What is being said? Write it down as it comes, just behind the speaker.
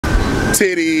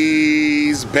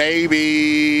Titties,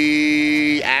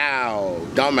 baby. Ow.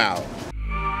 Dumb out.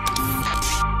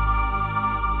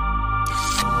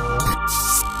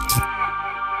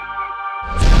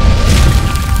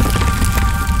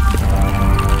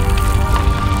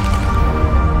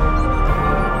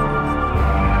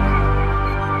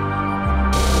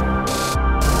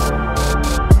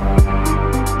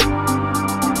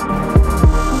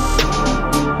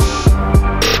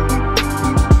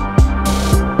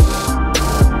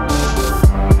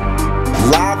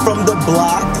 From the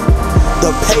block,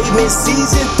 the Pavement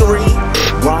Season 3.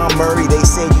 Ron Murray, they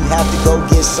said you have to go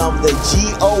get some of the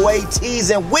GOATs,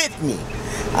 and with me,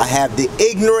 I have the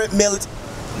ignorant military.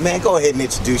 Man, go ahead and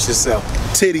introduce yourself.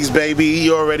 Titties, baby.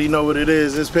 You already know what it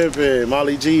is. It's Pvmt,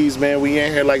 Mallie G's, man. We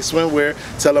in here like swimwear.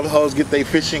 Tell them hoes get their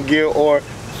fishing gear or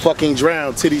fucking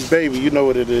drown. Titties, baby. You know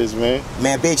what it is, man.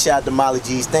 Man, big shout out to Mallie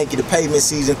G's. Thank you to Pavement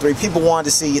Season 3. People wanted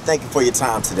to see you. Thank you for your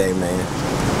time today, man.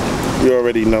 You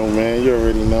already know, man. You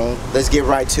already know. Let's get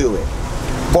right to it.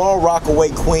 Far Rockaway,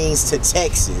 Queens to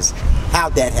Texas.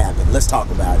 How'd that happen? Let's talk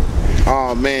about it.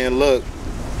 Oh, man, look.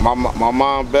 My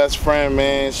mom's best friend,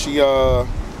 man, she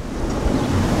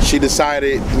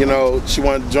decided, you know, she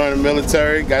wanted to join the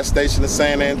military, got stationed in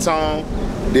San Antonio,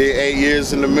 did 8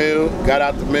 years in the mill, got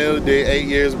out the mill, did 8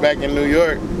 years back in New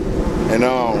York,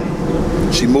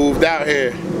 and she moved out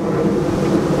here.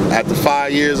 After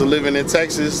 5 years of living in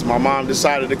Texas, my mom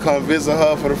decided to come visit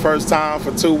her for the first time for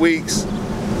 2 weeks.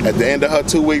 At the end of her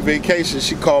 2-week vacation,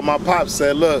 she called my pops,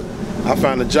 said, look, I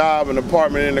found a job, an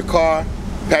apartment, in the car,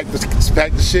 packed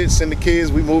the shit, send the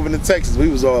kids, we moving to Texas. We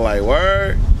was all like,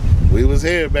 word? We was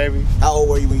here, baby. How old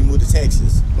were you when you moved to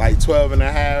Texas? Like 12 and a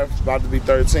half, about to be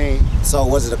 13. So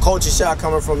was it a culture shock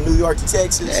coming from New York to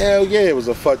Texas? Hell yeah, it was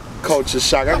a culture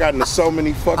shock. I got into so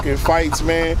many fucking fights,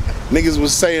 man. Niggas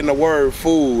was saying the word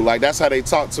fool. Like, that's how they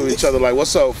talk to each other. Like,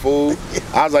 what's up, fool?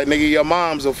 I was like, nigga, your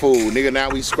mom's a fool. Nigga, now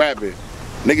we scrapping.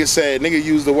 Nigga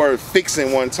used the word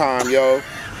fixing one time, yo.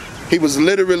 He was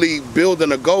literally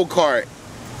building a go-kart.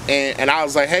 And I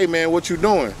was like, hey, man, what you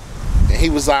doing? And he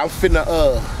was like, I'm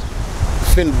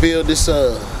finna build this,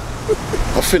 I'm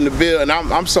finna build, and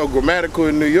I'm so grammatical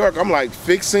in New York, I'm like,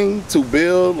 fixing to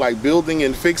build, like building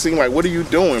and fixing, like, what are you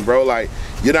doing, bro? Like,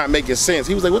 you're not making sense.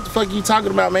 He was like, what the fuck are you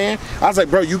talking about, man? I was like,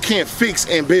 bro, you can't fix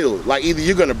and build. Like, either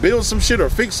you're gonna build some shit or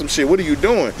fix some shit. What are you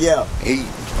doing? Yeah.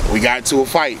 We got into a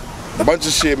fight. A bunch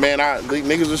of shit, man.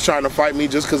 Niggas was trying to fight me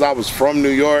just because I was from New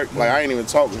York. Like, I ain't even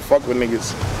talk and fuck with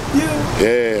niggas.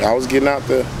 Yeah, I was getting out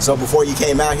there. So before you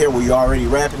came out here, were you already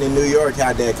rapping in New York?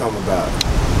 How'd that come about?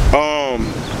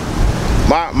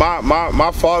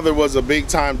 My father was a big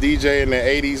time DJ in the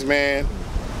 80s, man.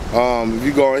 If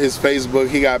you go on his Facebook,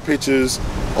 he got pictures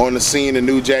on the scene in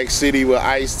New Jack City with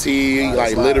Ice-T,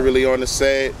 like literally on the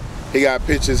set. He got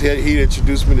pictures. He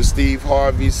introduced me to Steve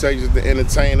Harvey, Cedric the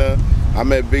Entertainer. I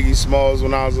met Biggie Smalls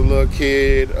when I was a little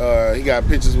kid. He got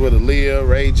pictures with Aaliyah,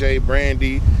 Ray J,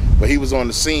 Brandy. But he was on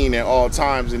the scene at all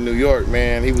times in New York,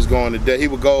 man. He was going to, he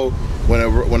would go, when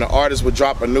an artist would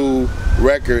drop a new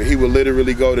record, he would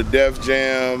literally go to Def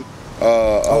Jam.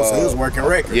 So he was working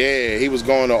records. Yeah, he was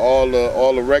going to all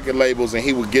the record labels, and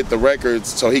he would get the records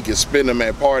so he could spin them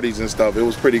at parties and stuff. It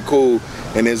was pretty cool.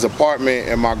 In his apartment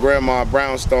in my grandma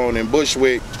Brownstone in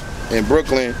Bushwick in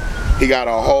Brooklyn, he got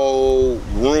a whole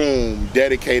room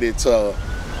dedicated to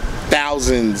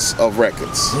thousands of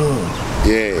records.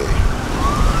 Yeah.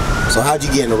 So how'd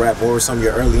you get into rap? What were some of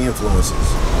your early influences?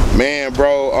 Man,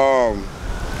 bro,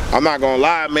 I'm not gonna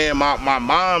lie, man, my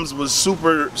mom's was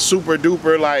super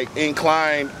duper like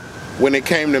inclined when it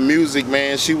came to music,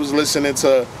 man. She was listening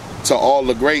to all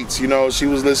the greats, you know. She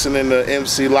was listening to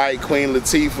MC Lyte, Queen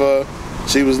Latifah.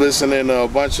 She was listening to a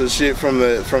bunch of shit from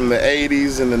the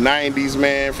 80s and the 90s,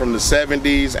 man, from the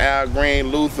 70s, Al Green,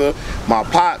 Luther. My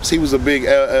pops, he was a big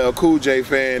LL Cool J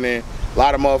fan, and a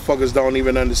lot of motherfuckers don't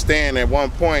even understand. At one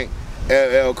point,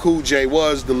 LL Cool J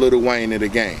was the Lil Wayne of the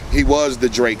game. He was the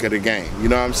Drake of the game. You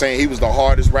know what I'm saying? He was the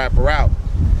hardest rapper out.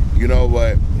 You know,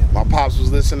 but my pops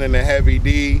was listening to Heavy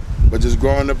D, but just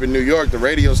growing up in New York, the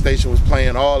radio station was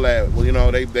playing all that. Well, you know,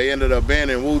 they ended up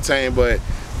banning Wu-Tang, but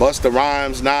Busta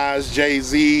Rhymes, Nas,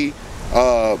 Jay-Z,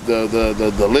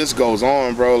 the list goes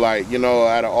on, bro. Like, you know,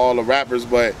 out of all the rappers,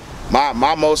 but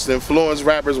my most influenced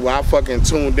rappers when I fucking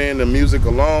tuned in to music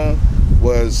alone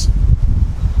was,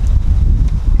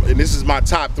 and this is my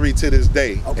top 3 to this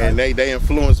day, and they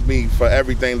influenced me for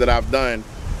everything that I've done.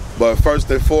 But first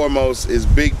and foremost is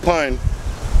Big Pun.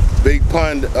 Big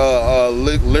Pun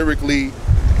lyrically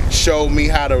showed me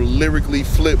how to lyrically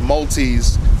flip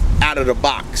multis out of the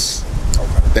box.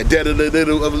 That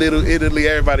little Italy,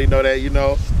 everybody know that, you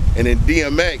know. And then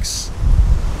DMX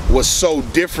was so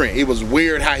different. It was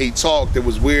weird how he talked. It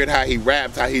was weird how he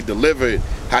rapped, how he delivered,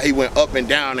 how he went up and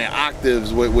down in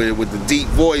octaves with the deep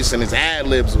voice, and his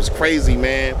ad-libs was crazy,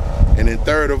 man. And then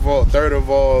third of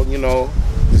all, you know,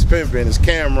 his pimping, his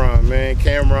Cameron, man.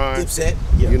 Cameron. Dipset.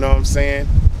 Yeah. You know what I'm saying?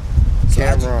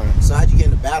 Cameron. So how'd you get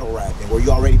into battle rapping? Were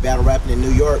you already battle rapping in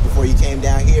New York before you came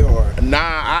down here, or? Nah,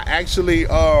 I actually,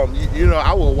 you know,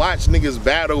 I would watch niggas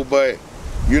battle, but,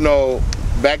 you know,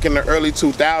 back in the early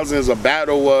 2000s, a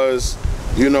battle was,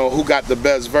 you know, who got the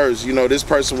best verse. You know, this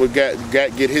person would get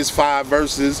his 5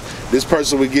 verses, this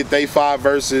person would get their 5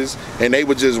 verses, and they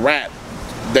would just rap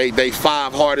they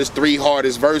 5 hardest, 3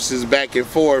 hardest verses back and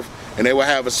forth, and they would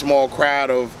have a small crowd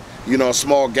of, you know, a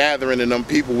small gathering, and them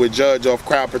people would judge off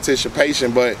crowd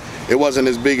participation. But it wasn't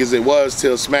as big as it was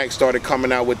till Smack started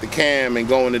coming out with the cam and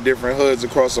going to different hoods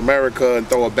across America and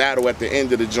throw a battle at the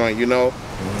end of the joint, you know.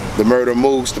 The Murder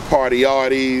Mooks, the Party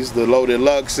Arties, the Loaded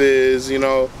Luxes, you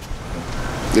know.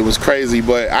 It was crazy,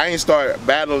 but I ain't start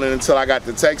battling until I got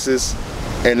to Texas,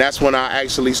 and that's when I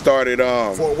actually started.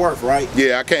 Fort Worth, right?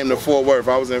 Yeah, I came to Fort Worth.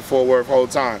 I was in Fort Worth whole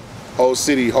time, whole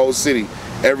city.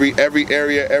 Every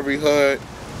area, every hood,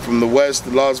 from the west,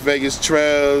 the Las Vegas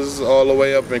trails, all the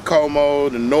way up in Como,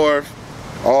 the north,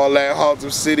 all that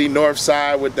Haltom City, north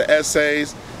side with the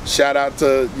essays. Shout out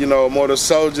to, you know, Immortal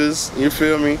Soldiers, you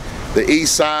feel me? The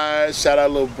east side, shout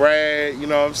out Lil Brad, you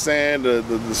know what I'm saying?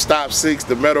 The Stop 6,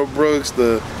 the Meadowbrooks,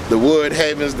 the Wood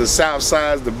Havens, the South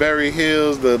Sides, the Berry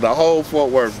Hills, the whole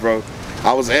Fort Worth, bro.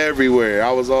 I was everywhere.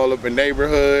 I was all up in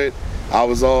neighborhood. I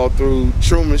was all through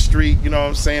Truman Street, you know what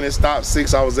I'm saying? In Stop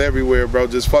 6, I was everywhere, bro.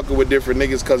 Just fucking with different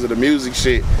niggas because of the music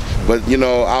shit. But, you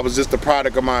know, I was just a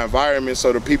product of my environment,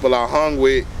 so the people I hung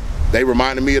with, they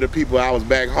reminded me of the people I was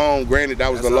back home. Granted,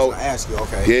 that was the low. Ask you,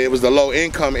 okay. Yeah, it was the low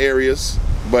income areas,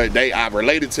 but I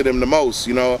related to them the most,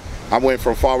 you know. I went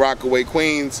from Far Rockaway,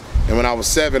 Queens, and when I was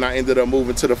 7, I ended up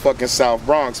moving to the fucking South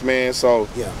Bronx, man. So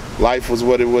yeah, life was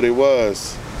what it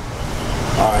was.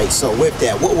 All right, so with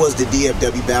that, what was the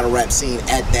DFW battle rap scene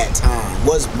at that time?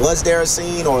 Was there a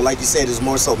scene, or like you said, it's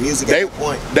more so music at that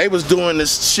point? They was doing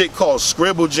this shit called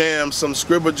Scribble Jam, some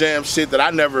Scribble Jam shit that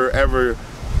I never ever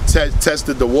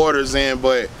tested the waters in,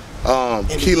 but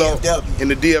Kilo in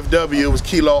the DFW, it was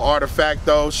Kilo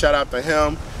Artifacto. Shout out to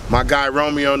him. My guy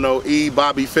Romeo No E,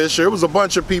 Bobby Fisher. It was a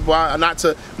bunch of people.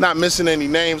 Not missing any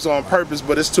names on purpose,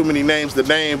 but it's too many names to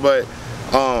name. But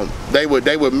they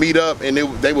would meet up and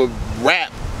they would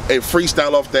rap and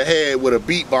freestyle off the head with a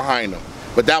beat behind them.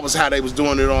 But that was how they was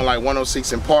doing it on like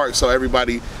 106 in Park. So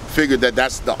everybody figured that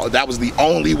that was the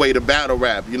only way to battle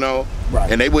rap, you know. Right.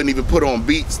 And they wouldn't even put on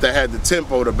beats that had the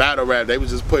tempo to battle rap. They was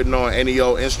just putting on any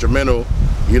old instrumental,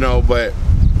 you know. But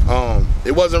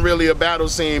it wasn't really a battle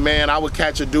scene, man. I would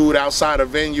catch a dude outside a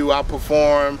venue. I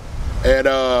perform at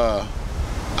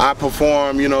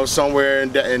you know, somewhere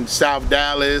in South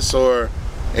Dallas, and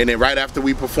then right after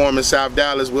we perform in South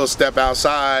Dallas, we'll step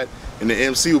outside and the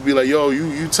MC would be like, yo,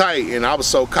 you tight. And I was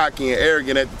so cocky and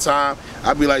arrogant at the time.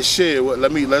 I'd be like, shit,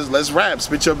 let's rap,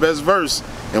 spit your best verse.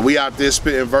 And we out there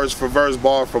spitting verse for verse,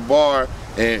 bar for bar.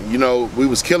 And you know, we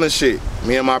was killing shit.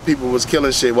 Me and my people was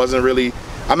killing shit. Wasn't really,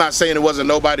 I'm not saying it wasn't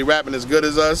nobody rapping as good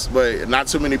as us, but not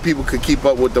too many people could keep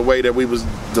up with the way that we was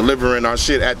delivering our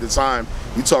shit at the time.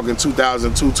 You talking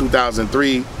 2002,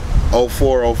 2003,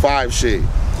 04, 05 shit.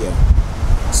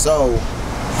 Yeah. So,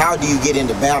 how do you get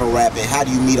into battle rap and how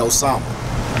do you meet OSAMA?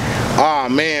 Ah,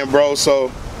 man, bro. So,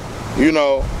 you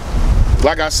know,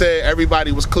 like I said,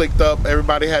 everybody was clicked up.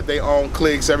 Everybody had their own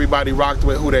cliques. Everybody rocked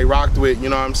with who they rocked with, you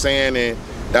know what I'm saying? And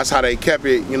that's how they kept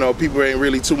it. You know, people ain't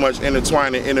really too much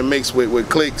intertwined and intermixed with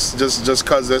cliques just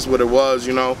cause that's what it was,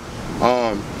 you know.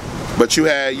 But you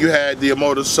had the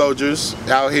Immortal Soldiers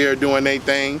out here doing their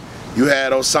thing. You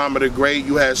had OSAMA the Great.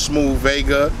 You had Smooth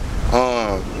Vega.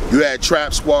 You had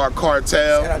Trap Squad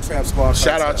Cartel. Shout out Trap Squad.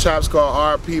 Shout out Trap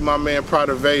Squad RP, my man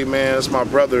Prada man. That's my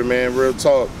brother, man. Real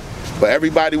talk. But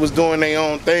everybody was doing their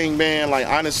own thing, man. Like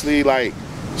honestly, like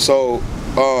so.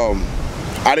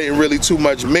 I didn't really too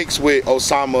much mix with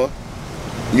OSAMA.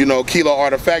 You know, Kilo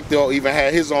Artifacto even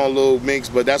had his own little mix,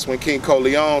 but that's when King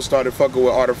Coleon started fucking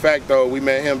with Artifacto. We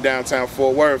met him downtown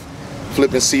Fort Worth,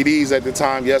 flipping CDs at the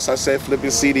time. Yes, I said flipping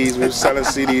CDs. We were selling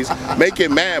CDs,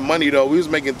 making mad money though. We was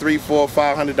making $300,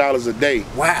 $400, $500 a day.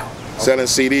 Wow. Selling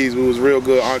CDs. We was real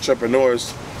good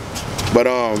entrepreneurs. But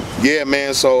yeah,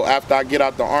 man. So after I get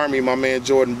out the army, my man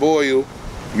Jordan Boyle,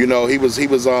 you know, he was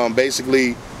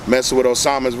basically messing with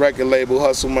OSAMA's record label,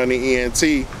 Hustle Money ENT,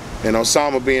 and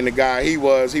OSAMA being the guy he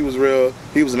was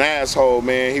an asshole,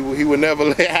 man. He would never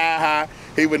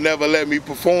let me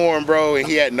perform, bro, and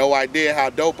he had no idea how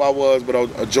dope I was.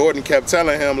 But Jordan kept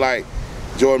telling him, like,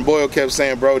 Jordan Boyle kept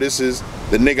saying, bro, this is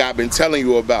the nigga I've been telling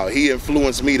you about. He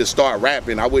influenced me to start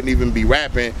rapping. I wouldn't even be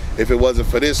rapping if it wasn't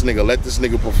for this nigga. Let this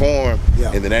nigga perform.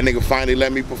 Yeah. And then that nigga finally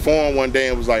let me perform one day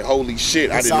and was like, holy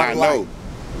shit, I did not know.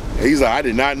 He's like, I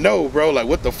did not know, bro. Like,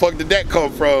 what the fuck did that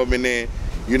come from? And then,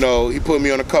 you know, he put me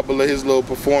on a couple of his little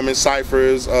performance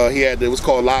ciphers. It was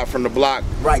called Live from the Block,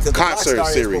 concert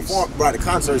series. The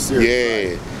concert series.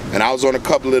 Yeah. Right. And I was on a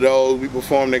couple of those. We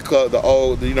performed at Club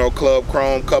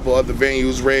Chrome, couple other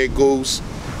venues, Red Goose.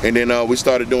 And then we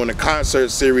started doing the concert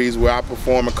series where I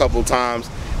performed a couple times.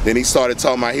 Then he started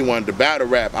talking about he wanted to battle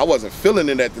rap. I wasn't feeling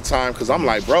it at the time because I'm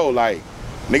like, bro, like,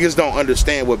 niggas don't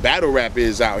understand what battle rap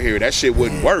is out here. That shit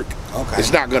wouldn't work. Okay.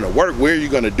 It's not gonna work. Where are you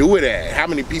gonna do it at? How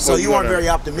many people? So you weren't very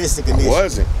optimistic initially. I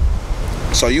wasn't.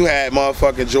 So you had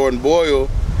motherfucking Jordan Boyle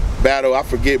battle. I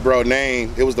forget bro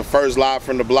name. It was the first Live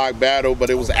from the Block battle, but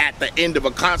it was at the end of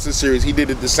a concert series. He did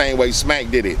it the same way Smack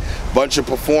did it. Bunch of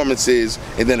performances,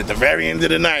 and then at the very end of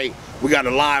the night, we got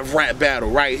a live rap battle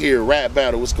right here. Rap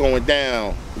battle. What's going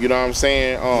down? You know what I'm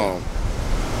saying?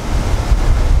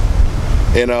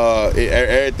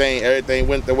 Everything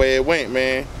went the way it went,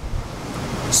 man.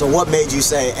 So what made you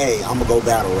say, hey, I'm gonna go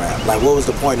battle rap? Like, what was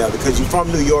the point of it? Because you're from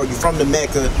New York, you're from the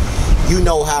Mecca, you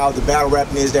know how the battle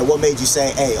rapping is there. What made you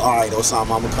say, hey, all right,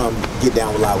 Osama, I'm gonna come get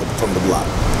down with Live from the Block?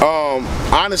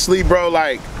 Honestly, bro,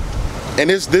 like, and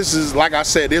this is like I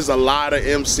said, there's a lot of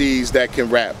MCs that can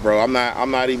rap, bro. I'm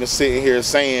not even sitting here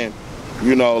saying,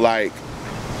 you know, like,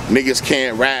 niggas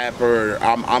can't rap or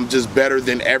I'm just better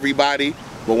than everybody.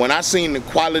 But when I seen the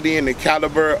quality and the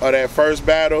caliber of that first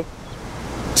battle,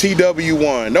 TW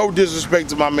won. No disrespect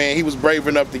to my man, he was brave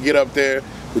enough to get up there.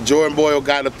 But Jordan Boyle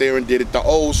got up there and did it the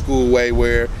old school way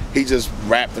where he just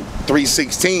rapped the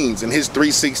 316s, and his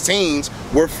 316s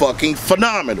were fucking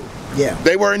phenomenal. Yeah.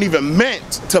 They weren't even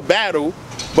meant to battle,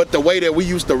 but the way that we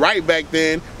used to write back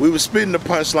then, we were spitting the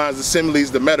punchlines, the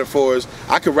similes, the metaphors.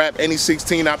 I could rap any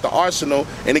 16 out the arsenal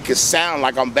and it could sound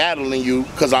like I'm battling you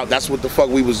because that's what the fuck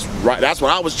that's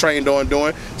what I was trained on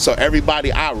doing. So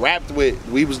everybody I rapped with,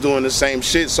 we was doing the same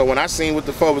shit. So when I seen what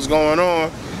the fuck was going on,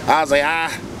 I was like,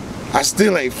 I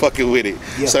still ain't fucking with it.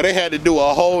 Yeah. So they had to do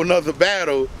a whole nother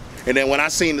battle. And then when I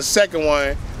seen the second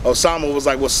one, Osama was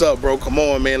like, what's up, bro? Come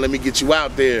on, man, let me get you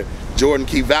out there. Jordan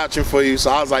keep vouching for you. So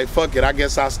I was like, fuck it, I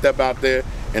guess I'll step out there.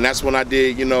 And that's when I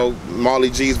did, you know, Mallie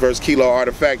G's versus Kilo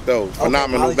Artifacto.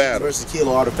 Phenomenal battle. Mallie G's versus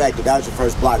Kilo Artifacto, that was your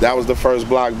first block battle? That was the first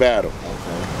block battle.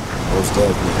 Okay, most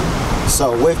definitely.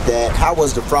 So with that, how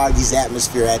was the Froggy's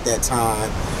atmosphere at that time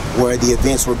where the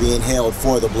events were being held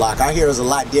for the block? I hear it was a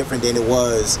lot different than it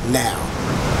was now.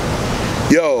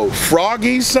 Yo,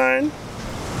 Froggy, son,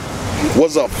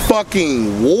 was a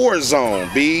fucking war zone,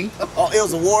 B. Oh, it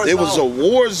was a war zone? It was a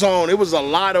war zone. It was a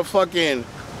lot of fucking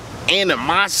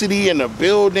animosity in the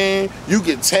building. You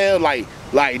could tell, like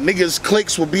niggas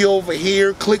clicks will be over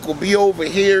here, click will be over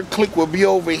here, click will be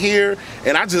over here,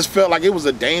 and I just felt like it was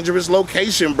a dangerous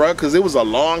location, bro, because it was a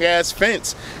long ass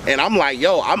fence. And I'm like,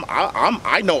 yo,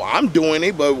 I know I'm doing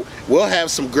it, but we'll have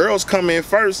some girls come in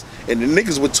first, and the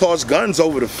niggas would toss guns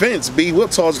over the fence. B, we'll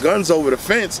toss guns over the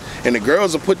fence, and the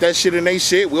girls will put that shit in they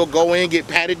shit. We'll go in, get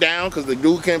patted down, because the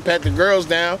dude can't pat the girls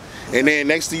down, and then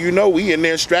next thing you know, we in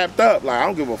there strapped up. Like, I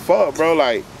don't give a fuck, bro.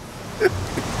 Like,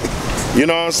 you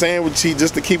know what I'm saying?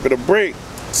 Just to keep it a brick.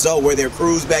 So were there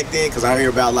crews back then? Because I hear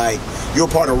about, like, you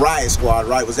were part of Riot Squad,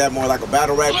 right? Was that more like a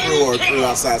battle rap crew or a crew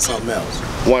outside something else?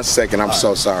 1 second, I'm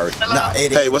so sorry. Nah,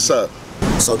 hey, what's up?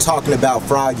 So talking about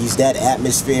Froggy's, that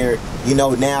atmosphere, you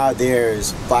know, now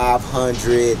there's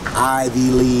 500, Ivy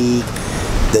League,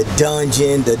 the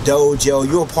Dungeon, the Dojo.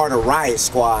 You were part of Riot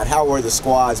Squad. How were the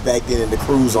squads back then and the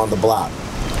crews on the block?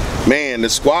 Man, the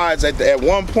squads at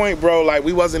one point, bro, like,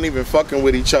 we wasn't even fucking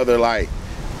with each other. Like,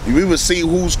 we would see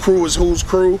whose crew is whose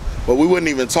crew, but we wouldn't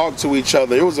even talk to each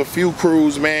other. It was a few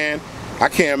crews, man. I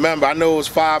can't remember. I know it was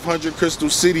 500 Crystal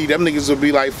City. Them niggas would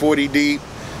be like 40 deep.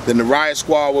 Then the Riot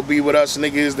Squad would be with us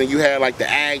niggas. Then you had like the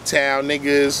Ag Town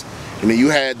niggas. And then you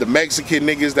had the Mexican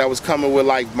niggas that was coming with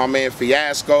like my man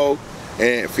Fiasco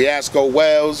and Fiasco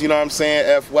Wells, you know what I'm saying?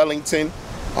 F. Wellington.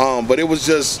 But it was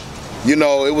just, you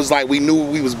know, it was like we knew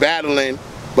we was battling,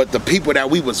 but the people that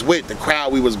we was with, the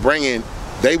crowd we was bringing,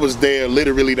 they was there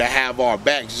literally to have our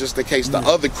backs just in case the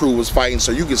other crew was fighting,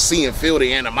 so you could see and feel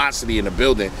the animosity in the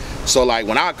building. So like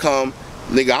when I come,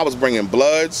 nigga, I was bringing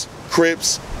Bloods,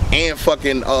 Crips, and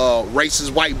fucking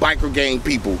racist white biker gang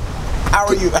people. How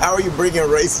are you bringing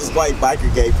racist white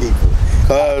biker gang people?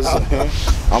 Cause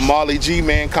I'm Mallie G,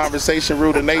 man. Conversation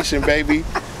rule the nation, baby.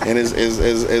 And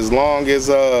as long as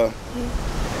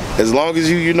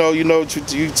you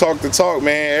talk the talk,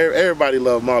 man. Everybody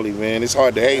love Mallie, man. It's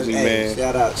hard to hate me, man.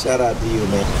 Shout out to you,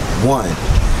 man. One,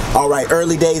 All right,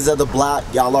 early days of the block,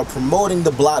 y'all are promoting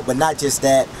the block, but not just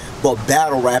that, but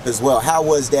battle rap as well. How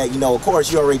was that? You know, of course,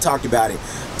 you already talked about it.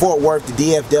 Fort Worth, the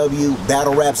DFW,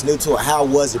 battle rap's new to it. How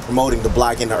was it promoting the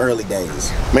block in the early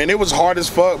days? Man, it was hard as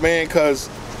fuck, man, because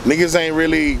niggas ain't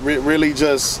really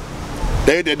just,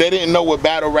 they didn't know what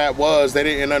battle rap was. They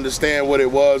didn't understand what it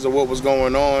was or what was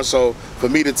going on. So for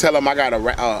me to tell them I got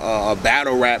a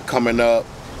battle rap coming up,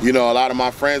 you know, a lot of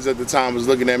my friends at the time was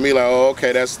looking at me like, oh,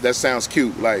 okay, that sounds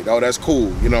cute. Like, oh, that's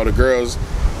cool. You know, the girls.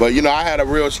 But, you know, I had a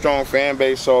real strong fan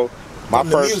base. So my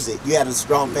first music, you had a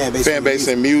strong fan base. Fan base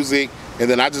in music. And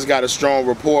then I just got a strong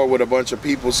rapport with a bunch of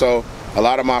people. So a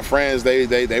lot of my friends,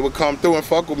 they would come through and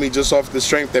fuck with me just off the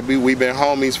strength that we've been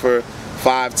homies for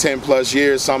 5, 10 plus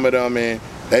years, some of them. And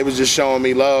they was just showing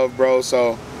me love, bro.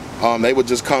 So they would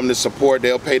just come to support.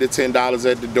 They'll pay the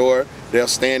 $10 at the door. They'll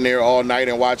stand there all night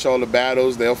and watch all the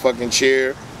battles. They'll fucking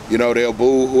cheer. You know, they'll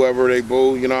boo whoever they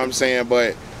boo, you know what I'm saying?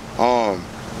 But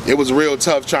it was real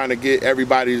tough trying to get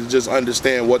everybody to just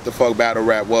understand what the fuck battle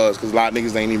rap was, because a lot of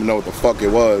niggas didn't even know what the fuck it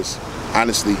was,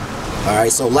 honestly. All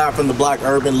right, so live from the block,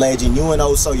 urban legend, you and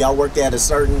Oso, y'all worked at a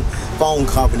certain phone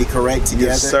company, correct,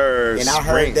 together? Yes, sir. And I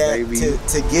heard that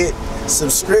to get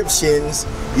subscriptions,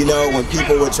 you know, when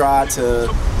people would try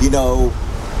to, you know,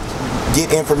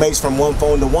 get information from one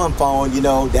phone to one phone, you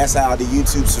know, that's how the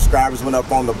YouTube subscribers went up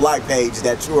on the block page. Is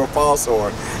that true or false, or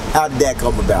how did that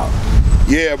come about?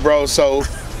 Yeah, bro, so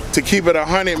to keep it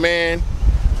 100, man,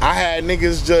 I had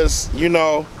niggas just, you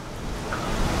know,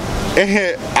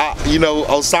 you know,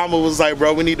 OSAMA was like,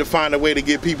 bro, we need to find a way to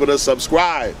get people to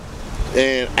subscribe.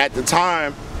 And at the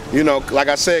time, you know, like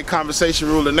I said, conversation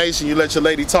rule the nation. You let your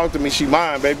lady talk to me, she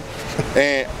mine, baby.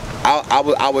 And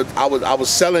I was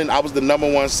selling. I was the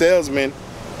 #1 salesman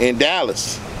in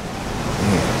Dallas.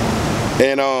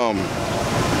 And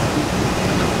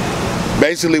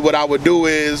basically what I would do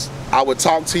is I would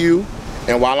talk to you,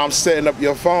 and while I'm setting up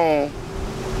your phone,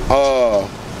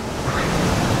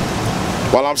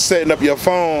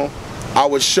 I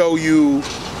would show you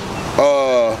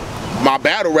my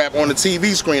battle rap on the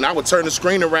TV screen. I would turn the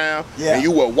screen around, and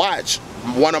you would watch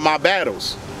one of my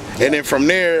battles. And then from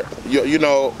there, you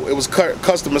know, it was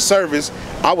customer service.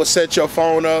 I would set your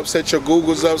phone up, set your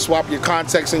Googles up, swap your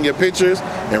contacts and your pictures,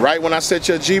 and right when I set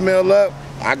your Gmail up,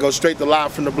 I go straight to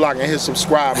live from the block and hit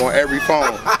subscribe on every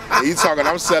phone. And you talking?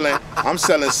 I'm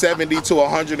selling 70 to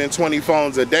 120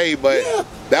 phones a day, but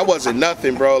that wasn't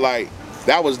nothing, bro. Like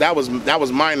that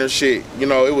was minor shit. You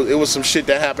know, it was some shit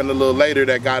that happened a little later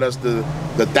that got us the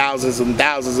thousands and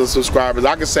thousands of subscribers.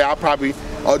 I could say I probably,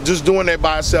 just doing that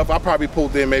by itself, I probably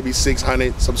pulled in maybe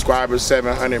 600 subscribers,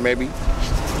 700 maybe.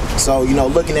 So, you know,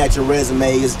 looking at your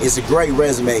resume, it's a great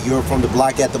resume. You were from the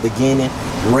block at the beginning.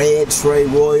 Red, Trey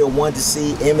Royal, 1 to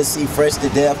C, MSC, Fresh to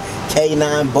Death,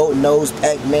 K9, Boat Nose,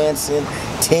 Pac Manson,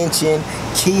 Tension,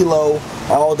 Kilo,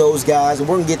 all those guys. And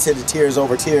we're going to get to the Tears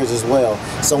Over Tears as well.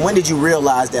 So when did you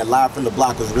realize that live from the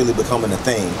block was really becoming a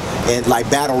thing? And like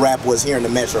battle rap was here in the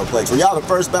Metroplex. Were y'all the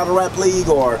first battle rap league,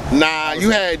 or? Nah,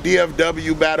 you had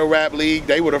DFW Battle Rap League.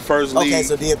 They were the first league. Okay,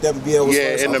 so DFWBL was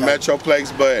first. In the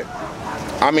Metroplex, but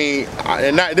I mean,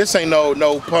 this ain't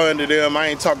no pun to them. I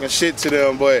ain't talking shit to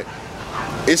them, but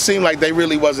it seemed like they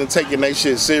really wasn't taking their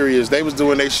shit serious. They was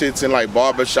doing their shits in like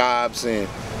barbershops, and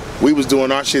we was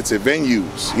doing our shits at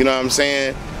venues. You know what I'm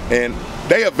saying? And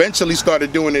they eventually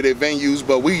started doing it at venues,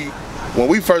 but when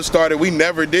we first started, we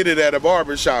never did it at a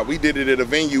barbershop. We did it at a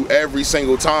venue every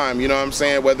single time. You know what I'm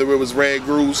saying? Whether it was Red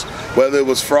Goose, whether it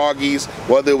was Froggy's,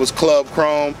 whether it was Club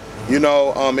Chrome. You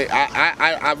know,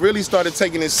 I really started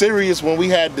taking it serious when we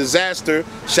had Disaster.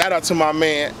 Shout out to my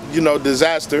man, you know,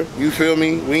 Disaster. You feel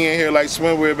me? We ain't here like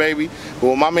swimwear, baby. But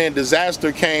when my man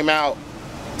Disaster came out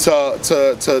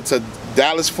to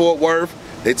Dallas Fort Worth,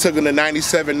 they took him to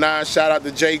 97.9. Shout out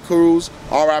to J Cruz,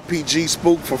 RIP G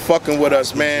Spook for fucking with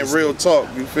us, man. Real talk.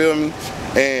 You feel me?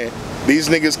 And these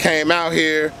niggas came out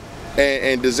here,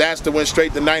 and Disaster went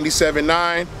straight to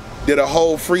 97.9. Did a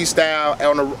whole freestyle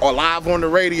live on the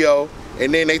radio,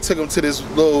 and then they took him to this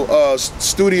little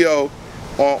studio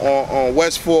on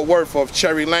West Fort Worth off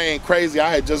Cherry Lane. Crazy,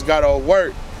 I had just got off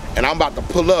work, and I'm about to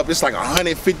pull up. It's like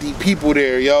 150 people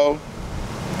there, yo.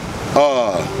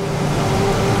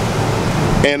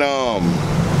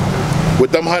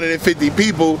 With them 150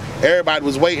 people, everybody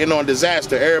was waiting on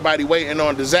Disaster. Everybody waiting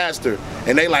on Disaster,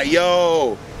 and they like,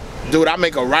 yo, dude, I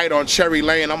make a right on Cherry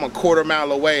Lane. I'm a quarter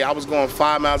mile away. I was going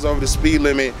 5 miles over the speed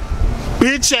limit.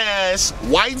 Bitch ass,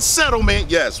 white settlement,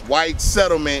 yes, white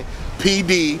settlement,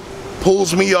 PD,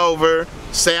 pulls me over,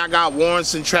 say I got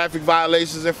warrants and traffic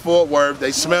violations in Fort Worth.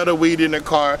 They smell the weed in the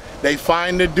car. They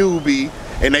find the doobie.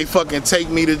 and they fucking take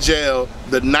me to jail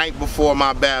the night before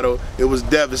my battle. It was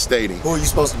devastating. Who are you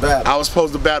supposed to battle? I was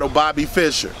supposed to battle Bobby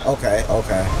Fischer. Okay.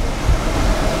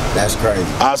 That's crazy.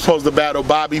 I was supposed to battle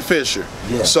Bobby Fischer.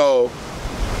 Yeah. So,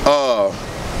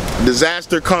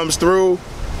 Disaster comes through,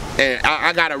 and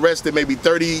I got arrested maybe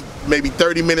 30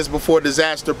 minutes before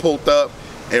Disaster pulled up,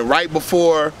 and right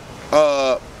before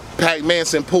Pac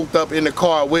Manson pulled up in the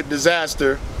car with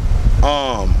Disaster,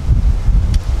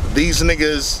 these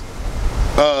niggas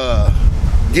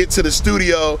get to the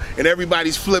studio and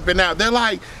everybody's flipping out. They're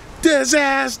like,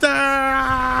 Disaster!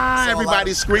 So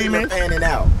everybody's screaming. Fanning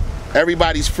out.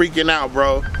 Everybody's freaking out,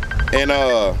 bro. And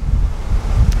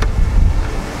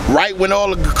right when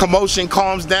all the commotion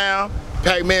calms down,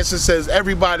 Pac Manson says,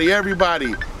 everybody,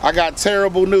 I got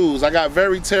terrible news. I got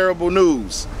very terrible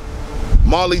news.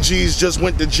 Mallie G's just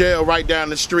went to jail right down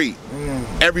the street.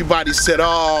 Everybody said,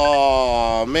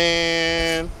 oh,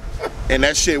 man. And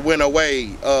that shit went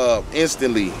away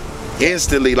instantly.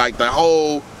 Like the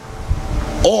whole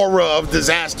aura of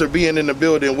Disaster being in the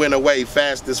building went away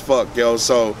fast as fuck, yo.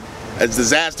 So a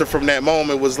Disaster from that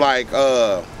moment was like,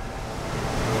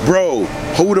 bro,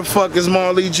 who the fuck is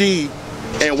Mallie G?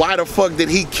 And why the fuck did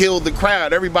he kill the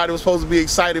crowd? Everybody was supposed to be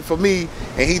excited for me,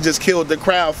 and he just killed the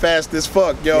crowd fast as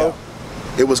fuck, yo. Yeah.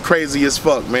 It was crazy as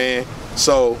fuck, man.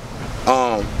 So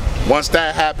once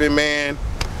that happened, man,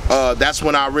 that's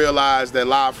when I realized that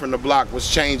Live from the Block was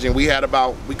changing. We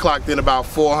clocked in about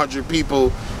 400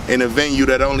 people in a venue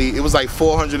that it was like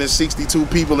 462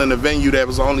 people in the venue that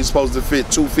was only supposed to fit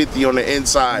 250 on the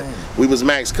inside. We was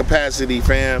max capacity,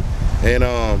 fam, and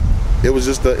it was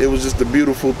just a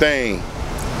beautiful thing.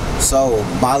 So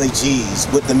Mallie G's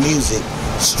with the music,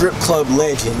 strip club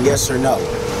legend, yes or no?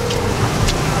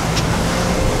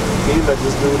 Can you let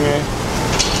this dude in?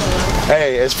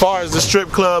 Hey, as far as the strip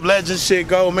club legend shit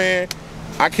go, man,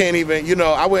 I can't even, you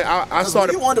know, I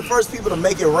started. Were you one of the first people to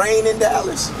make it rain in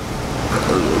Dallas?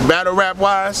 Battle rap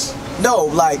wise? No,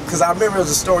 like, cause I remember it was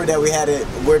a story that we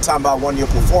were talking about one of your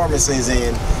performances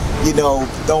and, you know,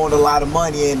 throwing a lot of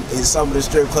money in some of the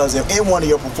strip clubs. And in one of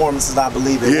your performances, I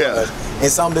believe it was.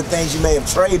 And some of the things you may have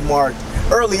trademarked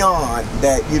early on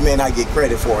that you may not get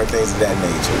credit for and things of that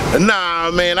nature. Nah,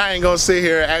 man, I ain't gonna sit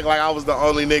here and act like I was the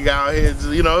only nigga out here.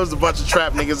 You know, there's a bunch of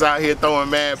trap niggas out here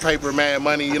throwing mad paper, mad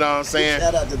money, you know what I'm saying?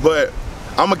 But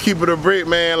I'm gonna keep it a brick,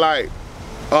 man. Like,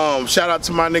 shout out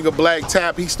to my nigga Black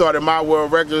Tap. He started My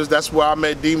World Records. That's where I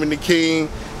met Demon the King.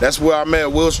 That's where I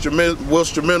met Will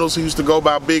Instrumentals, who used to go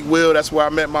by Big Will. That's where I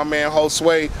met my man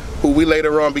Josue, who we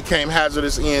later on became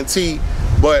Hazardous ENT.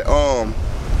 But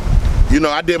you know,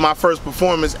 I did my first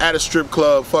performance at a strip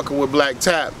club fucking with Black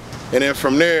Tap. And then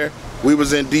from there, we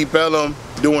was in Deep Ellum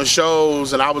doing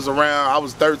shows, and I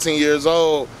was 13 years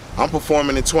old. I'm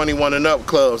performing in 21 and up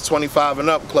clubs, 25 and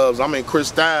up clubs. I'm in Chris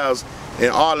Styles in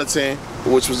Arlington,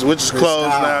 which is closed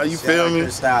now, you feel me?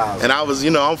 And I was,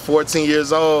 you know, I'm 14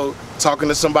 years old talking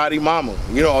to somebody mama,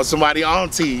 you know, or somebody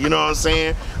auntie, you know what I'm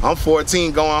saying? I'm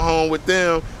 14 going home with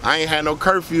them. I ain't had no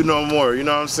curfew no more, you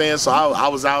know what I'm saying? So I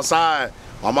was outside.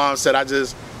 My mom said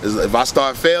if I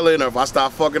start failing or if I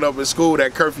start fucking up in school,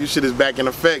 that curfew shit is back in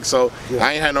effect. So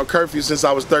I ain't had no curfew since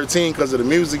I was 13 because of the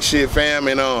music shit, fam.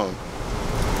 And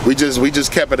we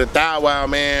just kept it a thou wow,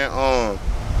 man.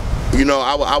 You know,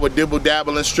 I would dibble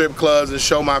dabble in strip clubs and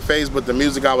show my face, but the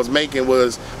music I was making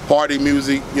was party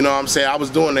music. You know what I'm saying? I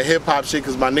was doing the hip hop shit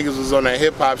because my niggas was on that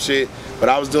hip hop shit, but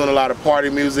I was doing a lot of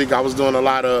party music. I was doing a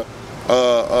lot of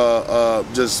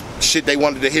just shit they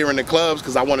wanted to hear in the clubs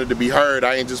because I wanted to be heard.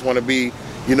 I ain't just want to be,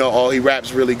 you know, oh, he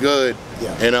raps really good.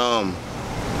 Yeah. And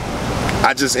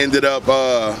I just ended up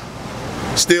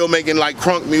still making like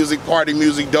crunk music, party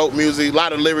music, dope music, a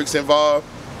lot of lyrics involved.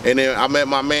 And then I met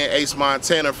my man Ace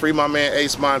Montana, free my man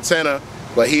Ace Montana,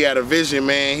 but he had a vision,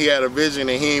 man. He had a vision,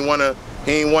 and he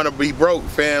ain't wanna be broke,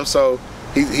 fam. So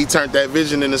he turned that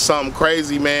vision into something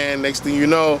crazy, man. Next thing you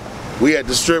know, we at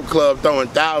the strip club throwing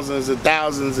thousands and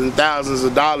thousands and thousands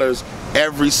of dollars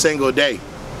every single day.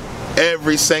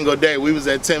 Every single day. We was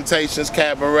at Temptations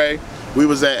Cabaret. We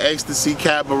was at Ecstasy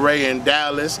Cabaret in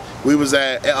Dallas. We was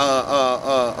at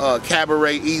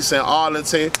Cabaret East in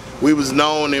Arlington. We was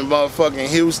known in motherfucking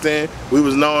Houston. We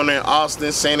was known in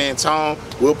Austin, San Antonio.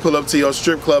 We'll pull up to your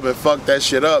strip club and fuck that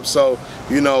shit up. So,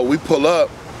 you know, we pull up,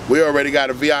 we already got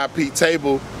a VIP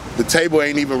table. The table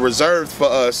ain't even reserved for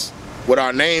us with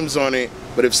our names on it.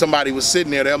 But if somebody was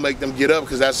sitting there, they'll make them get up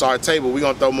because that's our table. We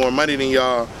gonna throw more money than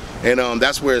y'all. And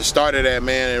that's where it started at,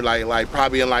 man. Like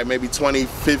probably in like maybe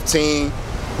 2015,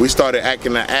 we started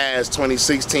acting the ass.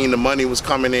 2016, the money was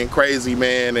coming in crazy,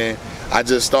 man. And I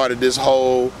just started this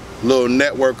whole little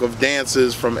network of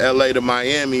dancers from LA to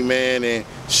Miami, man, and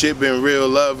shit been real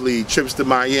lovely. Trips to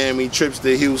Miami, trips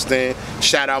to Houston.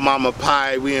 Shout out Mama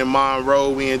Pie, we in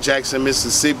Monroe, we in Jackson,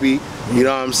 Mississippi. You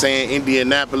know what I'm saying?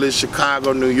 Indianapolis,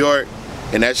 Chicago, New York.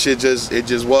 And that shit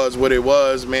just was what it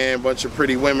was, man. Bunch of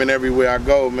pretty women everywhere I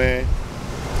go, man.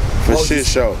 For shit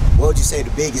show. What would you say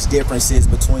the biggest difference is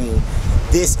between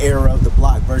this era of the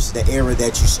block versus the era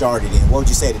that you started in? What would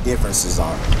you say the differences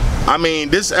are? I mean,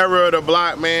 this era of the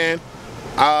block, man,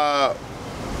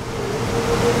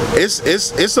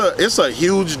 it's a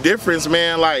huge difference,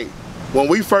 man. Like when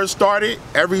we first started,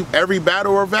 every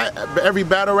battle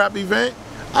rap event,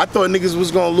 I thought niggas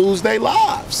was gonna lose their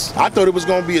lives. I thought it was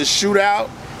gonna be a shootout.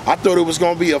 I thought it was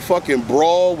gonna be a fucking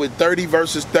brawl with 30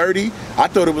 versus 30. I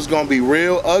thought it was gonna be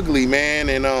real ugly, man,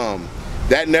 and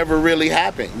that never really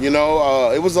happened. You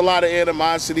know, it was a lot of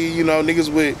animosity. You know,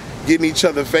 niggas would get in each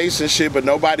other face and shit, but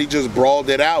nobody just brawled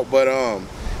it out. But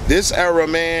this era,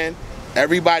 man,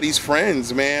 everybody's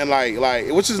friends, man. Like,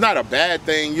 which is not a bad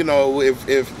thing. You know, if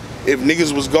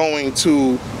niggas was going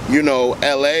to, you know,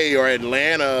 LA or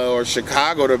Atlanta or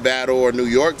Chicago to battle or New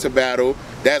York to battle,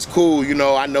 that's cool. You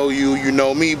know, I know you, you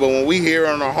know me. But when we here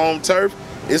on our home turf,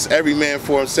 it's every man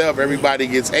for himself. Everybody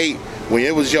gets ate. When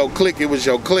it was your clique, it was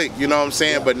your clique. You know what I'm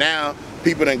saying? Yeah. But now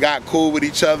people done got cool with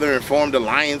each other and formed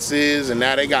alliances, and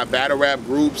now they got battle rap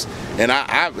groups. And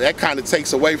that kind of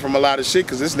takes away from a lot of shit,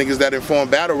 because there's niggas that inform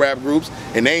battle rap groups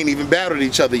and they ain't even battled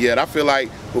each other yet. I feel like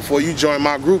before you join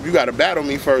my group, you got to battle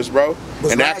me first, bro.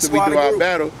 And after we do our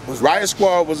battle, Riot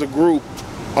Squad was a group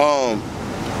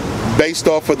based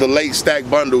off of the late Stack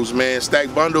Bundles, man.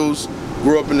 Stack Bundles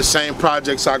grew up in the same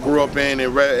projects I grew up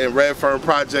in Redfern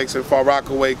Projects in Far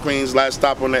Rockaway, Queens. Last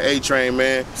stop on the A train,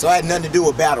 man. So it had nothing to do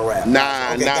with battle rap?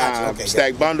 Nah, okay, nah. Gotcha. Okay,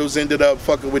 Stack Bundles ended up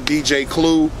fucking with DJ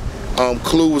Clue.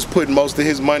 Clue was putting most of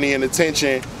his money and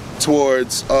attention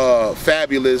towards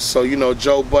Fabulous. So, you know,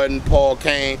 Joe Budden, Paul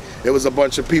Kane, there was a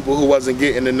bunch of people who wasn't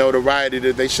getting the notoriety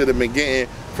that they should have been getting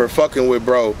for fucking with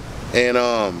bro. And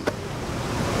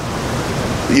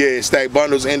yeah, Stack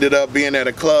Bundles ended up being at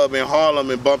a club in Harlem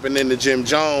and bumping into Jim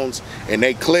Jones, and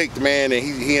they clicked, man, and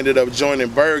he ended up joining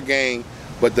Bird Gang.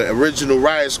 But the original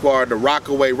Riot Squad, the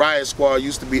Rockaway Riot Squad,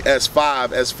 used to be S5.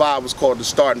 S5 was called the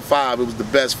Starting Five. It was the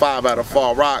best five out of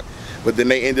Far Rock. But then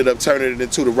they ended up turning it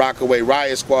into the Rockaway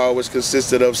Riot Squad, which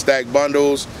consisted of Stack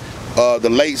Bundles, the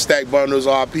late Stack Bundles,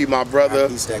 RP my brother,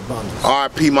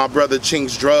 RP my brother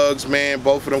Chinks Drugs, man.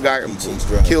 Both of them got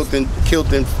killed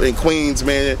in Queens,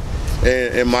 man.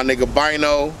 And my nigga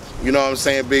Bino, you know what I'm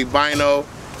saying, Big Bino.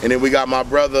 And then we got my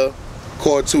brother,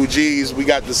 Core 2Gs. We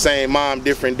got the same mom,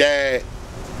 different dad.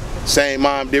 Same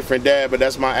mom, different dad, but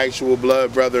that's my actual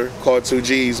blood brother, Core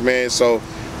 2Gs, man. So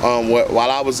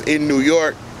while I was in New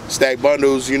York, Stack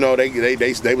Bundles, you know, they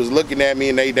was looking at me,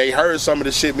 and they heard some of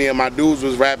the shit me and my dudes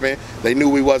was rapping. They knew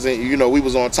we wasn't, you know, we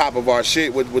was on top of our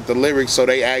shit with the lyrics, so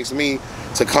they asked me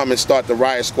to come and start the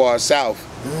Riot Squad South,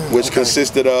 which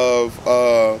consisted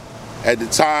of at the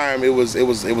time it was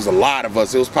a lot of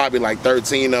us. It was probably like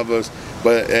 13 of us,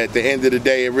 but at the end of the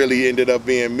day, it really ended up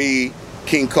being me,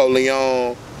 King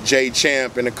Coleon, Jay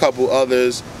Champ, and a couple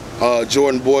others.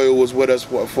 Jordan Boyle was with us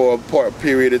for a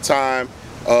period of time.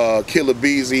 Killer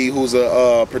Beezy, who's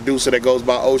a producer that goes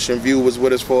by Ocean View, was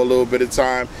with us for a little bit of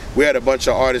time. We had a bunch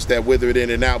of artists that withered in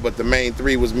and out, but the main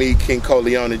three was me, King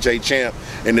Coleon, and Jay Champ.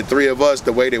 And the three of us,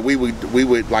 the way that we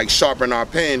would like sharpen our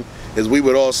pen is we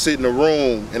would all sit in a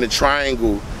room in a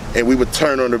triangle, and we would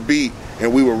turn on the beat,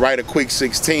 and we would write a quick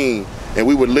 16, and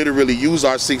we would literally use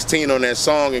our 16 on that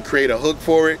song and create a hook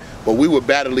for it, but we would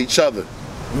battle each other.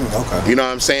 Okay. You know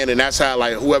what I'm saying? And that's how,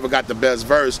 like, whoever got the best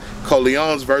verse,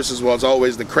 Coleon's verses was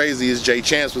always the craziest, Jay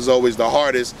Champ's was always the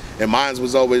hardest, and mine's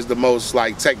was always the most,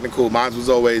 like, technical. Mine's was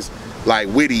always, like,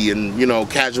 witty and, you know,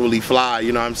 casually fly,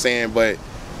 you know what I'm saying? But,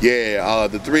 yeah,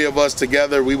 the three of us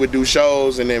together, we would do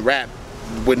shows and then rap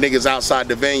with niggas outside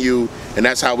the venue, and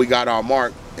that's how we got our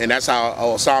mark. And that's how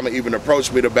OSAMA even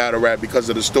approached me to battle rap, because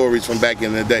of the stories from back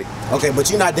in the day. Okay, but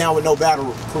you're not down with no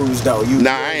battle crews though?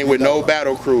 Nah, I ain't with no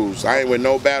battle crews. I ain't with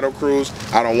no battle crews.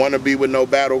 I don't want to be with no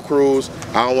battle crews.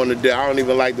 I don't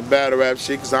even like the battle rap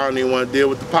shit, because I don't even want to deal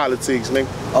with the politics, nigga.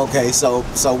 Okay, so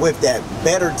with that,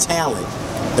 better talent,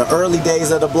 the early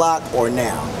days of the block or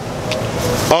now?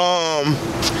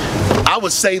 I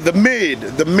would say the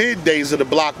mid days of the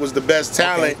block was the best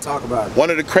talent. Okay, talk about it. One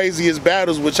of the craziest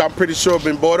battles, which I'm pretty sure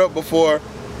been brought up before,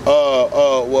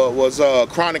 was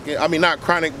Chronic. I mean, not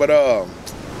Chronic, but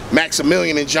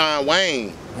Maximilian and John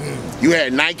Wayne. You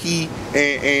had Nike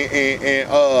and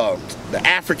the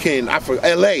African,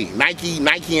 LA,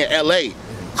 Nike and LA.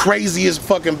 Craziest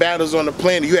fucking battles on the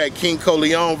planet. You had King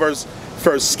Coleon versus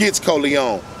Skits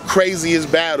Coleon.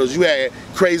 craziest battles. You had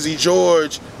Crazy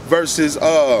George versus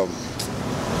M.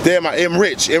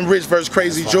 Rich versus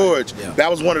Crazy George. Yeah.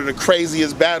 That was one of the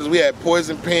craziest battles. We had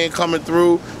Poison Pen coming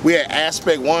through. We had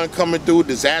Aspect One coming through.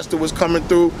 Disaster was coming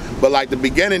through. But like the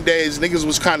beginning days, niggas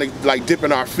was kind of like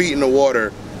dipping our feet in the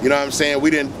water. You know what I'm saying?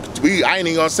 I ain't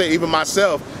even gonna say, even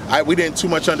myself, we didn't too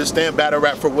much understand battle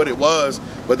rap for what it was.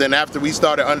 But then after we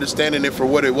started understanding it for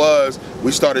what it was,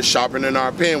 we started sharpening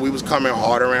our pen. We was coming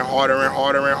harder and harder and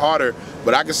harder and harder.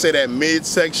 But I can say that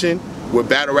mid-section where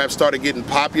battle rap started getting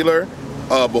popular,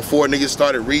 before niggas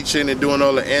started reaching and doing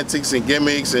all the antics and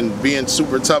gimmicks and being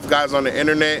super tough guys on the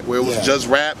internet where it was just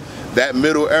rap, that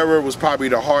middle era was probably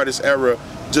the hardest era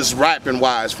just rapping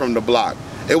wise from the block.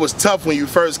 It was tough when you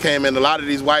first came in. A lot of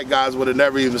these white guys would have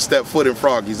never even stepped foot in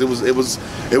Froggy's. It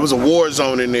was a war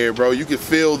zone in there, bro. You could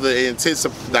feel the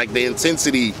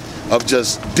intensity of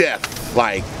just death.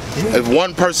 Like if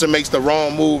one person makes the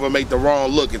wrong move or make the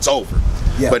wrong look, it's over.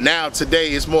 Yeah. But now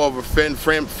today it's more of a friend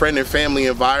and family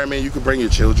environment. You can bring your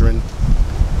children.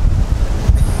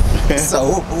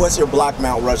 So what's your block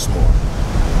Mount Rushmore?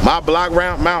 My block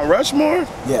Mount Rushmore?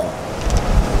 Yeah.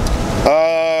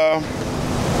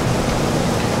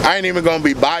 I ain't even gonna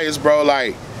be biased, bro.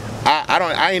 Like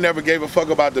I ain't never gave a fuck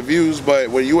about the views, but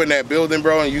when you in that building,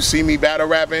 bro, and you see me battle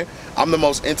rapping, I'm the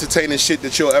most entertaining shit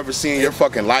that you'll ever see in your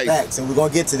fucking life. Facts, and we're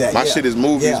gonna get to that. My shit is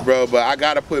movies, bro, but I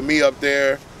gotta put me up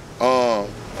there.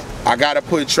 I gotta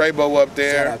put Trebo up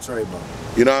there. Shout out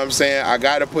Trebo. You know what I'm saying? I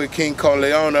gotta put King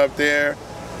Corleone up there.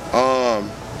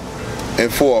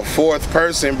 And for a fourth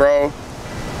person, bro,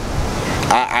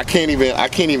 I can't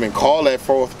even call that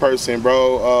fourth person,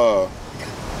 bro.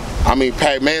 I mean,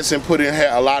 Pat Manson put in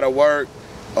a lot of work.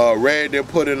 Red did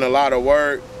put in a lot of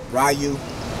work. Ryu.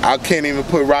 I can't even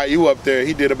put Ryu up there.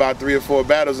 He did about 3 or 4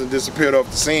 battles and disappeared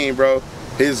off the scene, bro.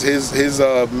 His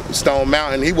Stone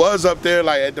Mountain, he was up there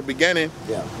like at the beginning.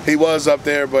 Yeah. He was up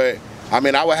there, but I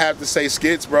mean, I would have to say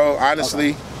Skits, bro.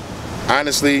 Honestly,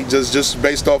 just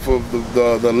based off of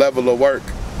the level of work.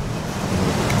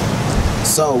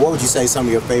 So, what would you say some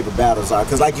of your favorite battles are?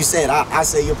 Because, like you said, I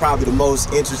say you're probably the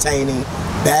most entertaining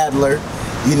battler.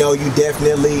 You know, you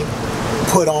definitely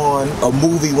put on a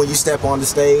movie when you step on the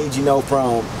stage. You know,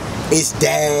 from It's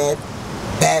Dad,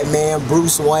 Batman,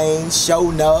 Bruce Wayne,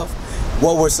 Show Enough.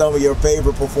 What were some of your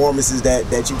favorite performances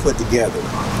that you put together?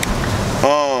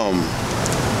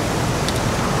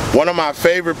 One of my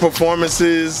favorite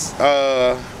performances,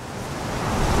 I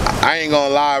ain't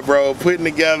gonna lie, bro, putting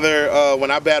together, when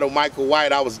I battled Michael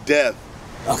White, I was deaf.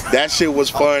 Okay. That shit was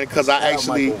fun because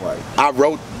I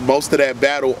wrote most of that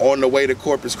battle on the way to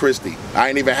Corpus Christi. I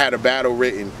ain't even had a battle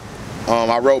written.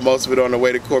 I wrote most of it on the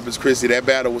way to Corpus Christi. That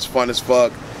battle was fun as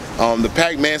fuck. The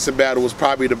Pac Manson battle was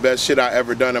probably the best shit I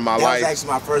ever done in my life. That was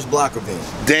actually my first block event.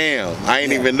 Damn, I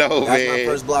ain't even know, man. That was my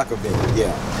first block event,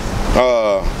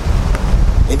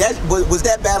 and that was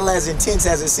that battle as intense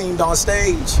as it seemed on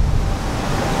stage?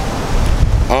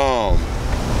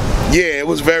 Yeah, it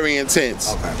was very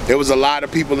intense. Okay. There was a lot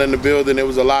of people in the building. There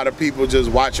was a lot of people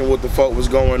just watching what the fuck was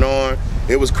going on.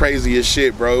 It was crazy as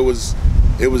shit, bro.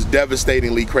 It was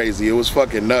devastatingly crazy. It was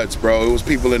fucking nuts, bro. It was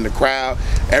people in the crowd.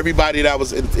 Everybody that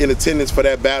was in attendance for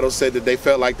that battle said that they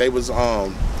felt like they was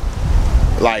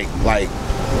like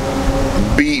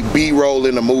B-roll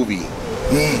in a movie.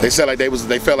 They said like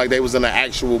they felt like they was in an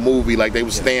actual movie, like they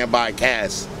was standby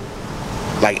cast,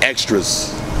 like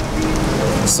extras.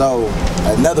 So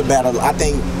another battle, I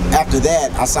think after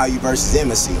that I saw you versus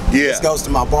Embassy. Yeah. This goes to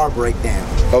my bar breakdown.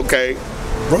 Okay.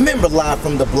 Remember, live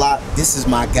from the block, this is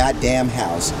my goddamn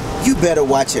house. You better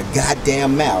watch your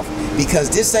goddamn mouth, because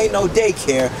this ain't no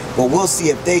daycare, but we'll see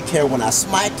if they care when I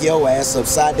smack your ass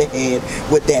upside the head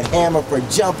with that hammer for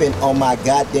jumping on my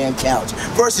goddamn couch.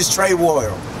 Versus Trey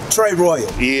Royal.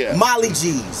 Yeah. Molly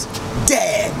G's.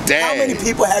 Dad. How many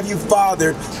people have you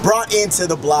fathered, brought into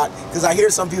the block? Because I hear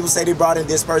some people say they brought in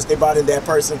this person, they brought in that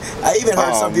person. I even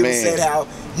heard some people say how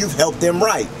you've helped them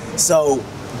right. So,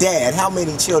 Dad, how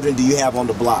many children do you have on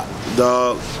the block?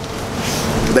 Dog,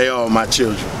 they all my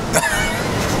children.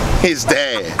 His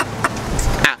dad.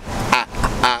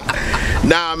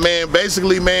 Nah, man.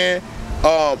 Basically, man,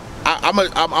 I'm a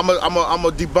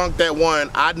debunk that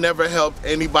one. I never helped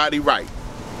anybody right.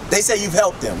 They say you've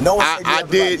helped them. No one said I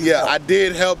did. Yeah, I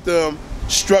did help them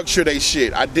structure their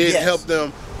shit. I did help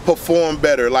them perform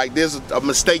better. Like, there's a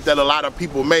mistake that a lot of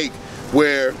people make,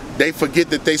 where they forget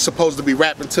that they supposed to be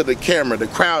rapping to the camera. The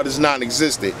crowd is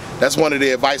non-existent. That's one of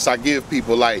the advice I give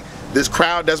people. Like, this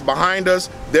crowd that's behind us,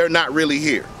 they're not really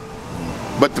here.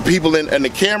 But the people in the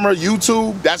camera,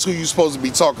 YouTube, that's who you're supposed to be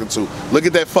talking to. Look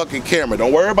at that fucking camera.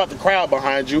 Don't worry about the crowd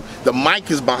behind you. The mic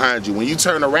is behind you. When you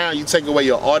turn around, you take away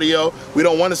your audio. We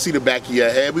don't want to see the back of your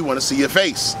head. We want to see your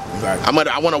face. Right.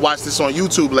 I want to watch this on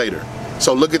YouTube later.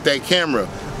 So look at that camera.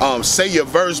 Say your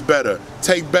verse better.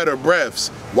 Take better breaths.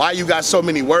 Why you got so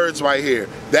many words right here?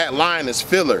 That line is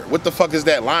filler. What the fuck is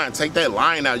that line? Take that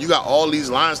line out. You got all these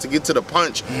lines to get to the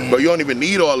punch, but you don't even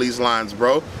need all these lines,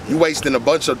 bro. You wasting a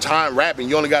bunch of time rapping.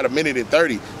 You only got 1 minute and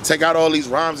 30. Take out all these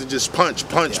rhymes and just punch,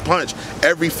 punch, punch.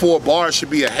 Every 4 bars should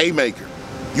be a haymaker.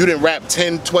 You didn't rap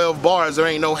 10, 12 bars, there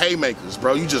ain't no haymakers,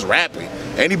 bro. You just rapping.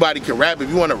 Anybody can rap. If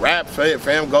you want to rap,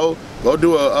 fam, go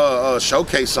do a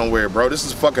showcase somewhere, bro. This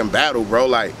is fucking battle, bro.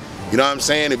 Like, you know what I'm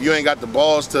saying? If you ain't got the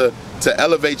balls to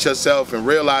elevate yourself and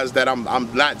realize that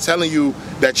I'm not telling you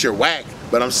that you're whack,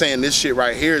 but I'm saying this shit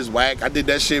right here is whack. I did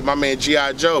that shit, my man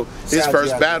G.I. Joe, his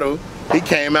first battle, he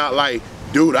came out like,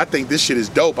 dude, I think this shit is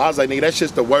dope. I was like, nigga, that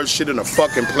shit's the worst shit in the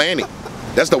fucking planet.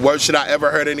 That's the worst shit I ever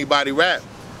heard anybody rap.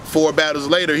 4 battles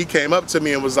later, he came up to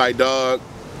me and was like, dog,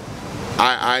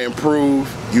 I improved,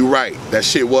 you right. That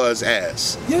shit was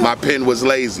ass. Yeah. My pen was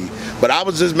lazy. But I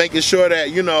was just making sure that,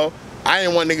 you know, I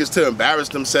didn't want niggas to embarrass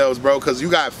themselves, bro, because you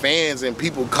got fans and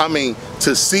people coming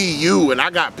to see you, and I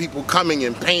got people coming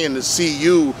and paying to see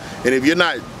you, and if you're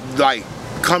not, like,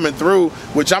 coming through,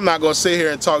 which I'm not going to sit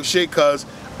here and talk shit, because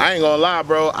I ain't going to lie,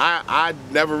 bro, I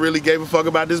never really gave a fuck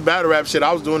about this battle rap shit.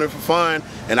 I was doing it for fun,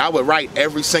 and I would write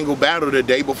every single battle the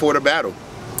day before the battle.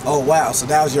 Oh, wow. So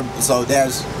that was your, so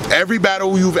that's... Every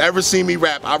battle you've ever seen me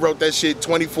rap, I wrote that shit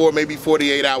 24, maybe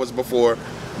 48 hours before.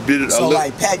 So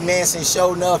like Pac Manson,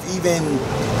 Show Enough, even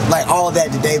like all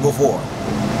that the day before.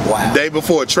 Wow. The day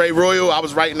before. Trey Royal, I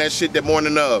was writing that shit the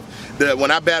morning of.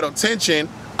 When I battled Tension,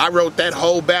 I wrote that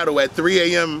whole battle at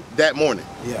 3 a.m. that morning.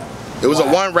 Yeah. It was a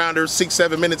 1-rounder,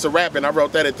 6-7 minutes of rapping. I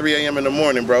wrote that at 3 a.m. in the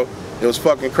morning, bro. It was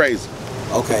fucking crazy.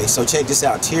 Okay, so check this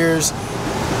out. Tears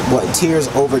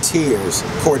Over Tears,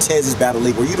 Cortez's battle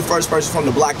league. Were you the first person from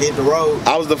the block to hit the road?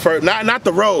 I was the first, not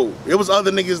the road. It was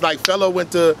other niggas like Fellow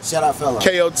went to Shout out Fellow.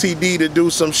 KOTD to do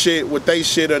some shit with they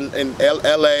shit in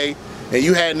LA. And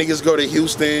you had niggas go to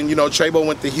Houston. You know, Trebo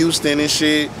went to Houston and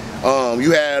shit.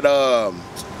 You had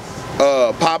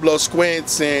Pablo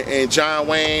Squints and John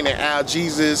Wayne and Al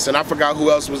Jesus, and I forgot who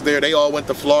else was there. They all went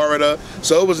to Florida.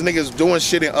 So it was niggas doing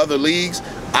shit in other leagues.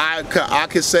 I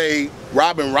could say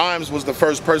Robin Rhymes was the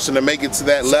first person to make it to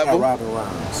that level. Robin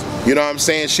Rhymes. You know what I'm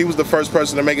saying? She was the first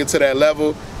person to make it to that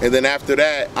level, and then after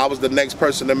that, I was the next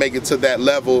person to make it to that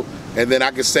level. And then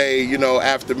I could say, you know,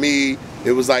 after me,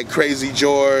 it was like Crazy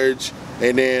George,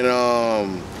 and then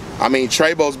I mean,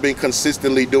 Trebo's been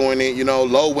consistently doing it. You know,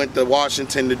 Low went to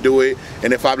Washington to do it.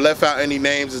 And if I've left out any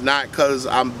names, it's not because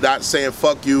I'm not saying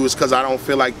fuck you. It's because I don't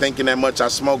feel like thinking that much. I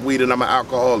smoke weed and I'm an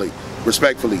alcoholic,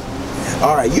 respectfully.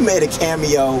 All right, you made a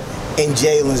cameo in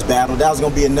Jalen's battle. That was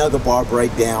going to be another bar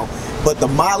breakdown. But the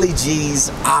Mallie G's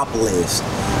op list.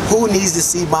 Who needs to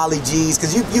see Mallie G's?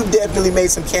 Because you definitely made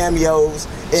some cameos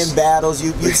in battles.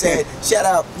 You said, shout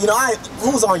out, you know,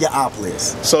 who's on your op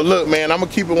list? So look, man, I'm going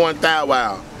to keep it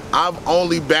 1,000. I've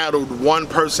only battled one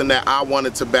person that I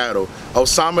wanted to battle.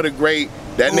 OSAMA the Great.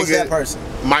 Who was that person?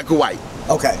 Michael White.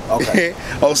 Okay, okay.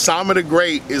 OSAMA the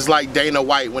Great is like Dana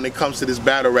White when it comes to this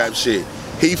battle rap shit.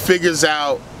 He figures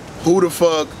out who the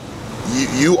fuck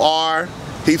you are.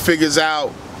 He figures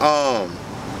out,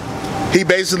 he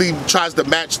basically tries to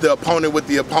match the opponent with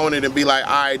the opponent and be like,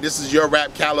 all right, this is your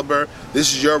rap caliber,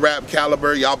 this is your rap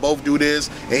caliber, y'all both do this,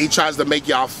 and he tries to make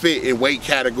y'all fit in weight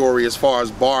category as far as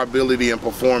bar ability and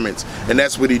performance, and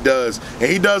that's what he does.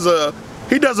 And he does a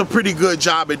pretty good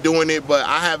job at doing it, but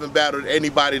I haven't battled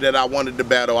anybody that I wanted to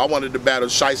battle. I wanted to battle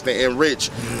Shiesty and Rich.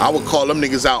 I would call them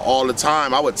niggas out all the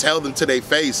time. I would tell them to their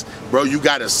face, bro, you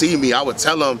gotta see me. I would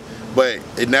tell them, but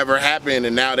it never happened,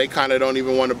 and now they kind of don't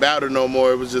even want to battle no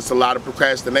more. It was just a lot of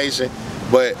procrastination.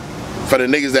 But for the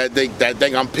niggas that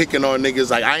think I'm picking on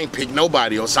niggas, like I ain't pick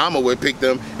nobody. OSAMA would pick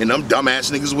them, and them dumbass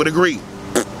niggas would agree.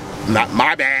 Not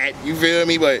my bad, you feel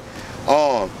me? But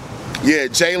yeah,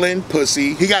 Jalen,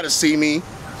 pussy, he gotta see me.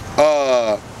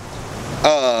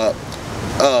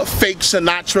 Fake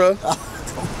Sinatra,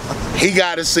 he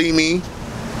gotta see me.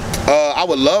 I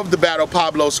would love to battle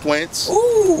Pablo Squints.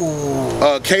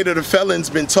 Ooh. Cater the Felon's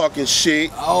been talking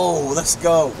shit. Oh, let's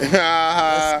go.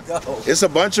 Let's go. It's a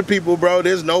bunch of people, bro.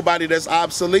 There's nobody that's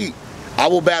obsolete. I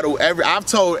will battle I've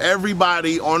told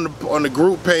everybody on the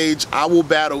group page, I will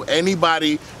battle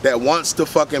anybody that wants to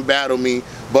fucking battle me.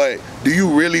 But do you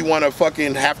really want to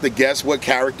fucking have to guess what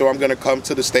character I'm gonna come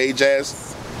to the stage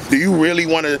as? Do you really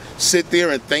want to sit there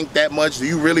and think that much? Do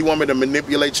you really want me to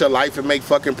manipulate your life and make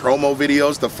fucking promo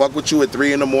videos to fuck with you at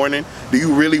 3 in the morning? Do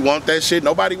you really want that shit?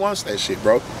 Nobody wants that shit,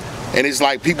 bro. And it's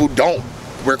like people don't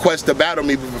request to battle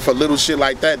me for little shit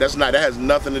like that. That has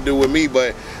nothing to do with me,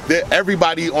 but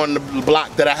everybody on the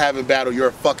block that I haven't battled, you're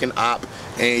a fucking op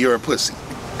and you're a pussy.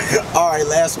 All right,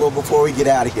 last one before we get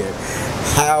out of here.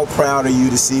 How proud are you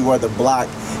to see where the block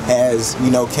has, you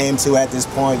know, came to at this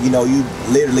point? You know, you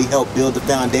literally helped build the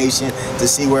foundation to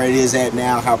see where it is at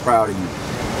now. How proud are you?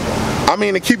 I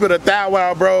mean, to keep it a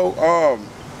thou, bro,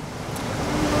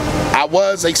 I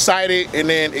was excited and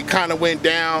then it kind of went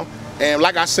down. And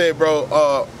like I said,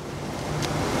 bro,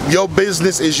 your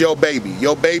business is your baby.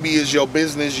 Your baby is your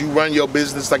business. You run your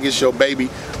business like it's your baby.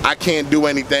 I can't do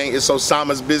anything. It's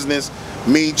OSAMA's business.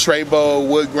 Me, Trebo,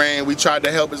 Woodgrain, we tried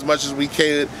to help as much as we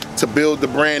could to build the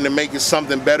brand and make it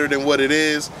something better than what it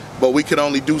is. But we could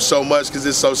only do so much because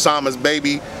it's OSAMA's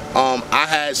baby. I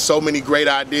had so many great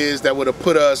ideas that would have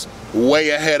put us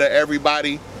way ahead of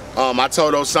everybody. I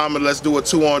told OSAMA, let's do a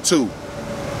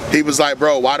 2-on-2. He was like,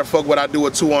 bro, why the fuck would I do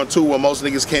a 2-on-2 when most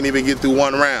niggas can't even get through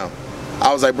one round?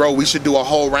 I was like, bro, we should do a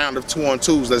whole round of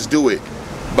 2-on-2s. Let's do it.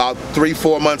 About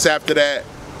 3-4 months after that,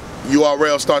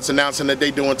 URL starts announcing that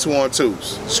they doing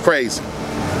 2-on-2s. It's crazy.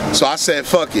 So I said,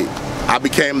 fuck it. I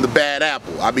became the bad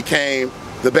apple. I became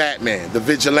the Batman, the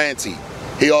vigilante.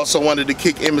 He also wanted to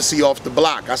kick Embassy off the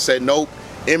block. I said, nope.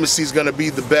 Embassy's gonna be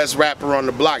the best rapper on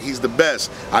the block. He's the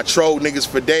best. I trolled niggas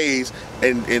for days,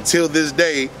 and until this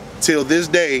day,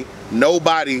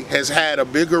 nobody has had a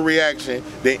bigger reaction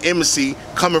than Embassy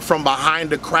coming from behind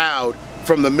the crowd,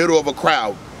 from the middle of a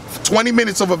crowd. 20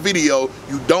 minutes of a video,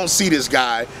 you don't see this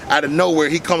guy. Out of nowhere,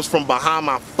 he comes from behind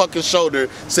my fucking shoulder,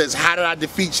 says, how should I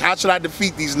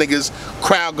defeat these niggas?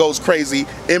 Crowd goes crazy.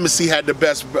 Embassy had the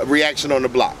best reaction on the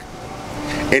block.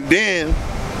 And then,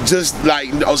 just like,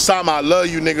 OSAMA, I love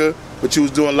you, nigga, but you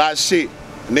was doing a lot of shit.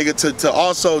 Nigga, to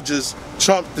also just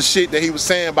trump the shit that he was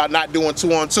saying about not doing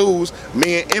 2-on-2s,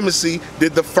 me and Embassy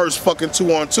did the first fucking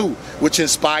 2-on-2, which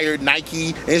inspired Nike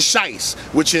and Shice,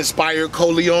 which inspired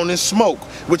Coleon and Smoke,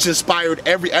 which inspired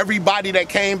everybody that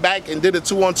came back and did a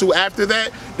 2-on-2 after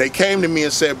that. They came to me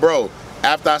and said, bro,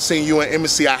 after I seen you and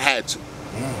Embassy, I had to.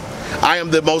 I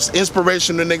am the most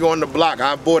inspirational nigga on the block.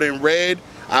 I bought in Red,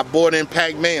 I bought in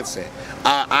Pac Manson.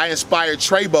 I inspired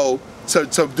Trebo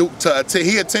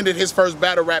he attended his first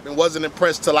battle rap and wasn't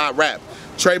impressed till I rapped.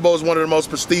 Trebo is one of the most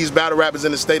prestige battle rappers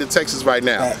in the state of Texas right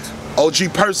now.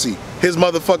 OG Percy, his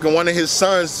motherfucking, one of his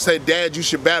sons said, Dad, you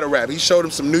should battle rap. He showed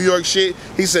him some New York shit.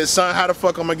 He said, son, how the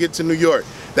fuck I'm gonna get to New York?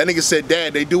 That nigga said,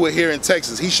 Dad, they do it here in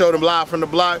Texas. He showed him Live from the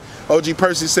Block. OG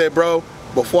Percy said, bro,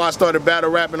 before I started battle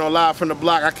rapping on Live from the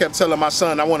Block, I kept telling my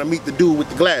son, I want to meet the dude with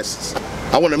the glasses.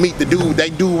 I want to meet the dude,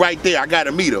 that dude right there. I got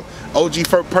to meet him. OG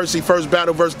Percy first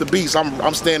battle versus the Beast.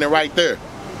 I'm standing right there.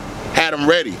 Had him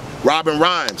ready. Robin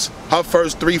Rhymes, her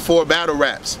first 3-4 battle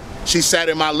raps. She sat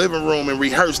in my living room and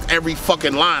rehearsed every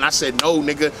fucking line. I said, no,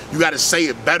 nigga, you got to say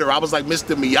it better. I was like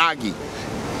Mr. Miyagi.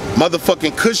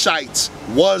 Motherfucking Kushites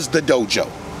was the dojo.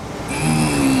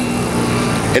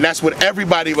 And that's what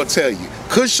everybody will tell you.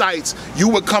 Kushites, you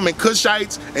would come in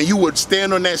Kushites and you would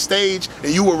stand on that stage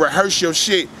and you would rehearse your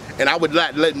shit, and I would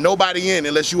not let nobody in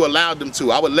unless you allowed them to.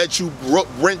 I would let you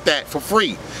rent that for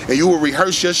free, and you would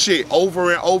rehearse your shit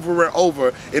over and over and over.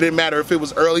 It didn't matter if it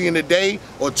was early in the day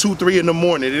or 2-3 in the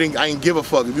morning. I didn't give a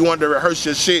fuck. If you wanted to rehearse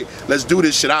your shit, let's do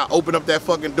this shit. I'll open up that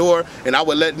fucking door and I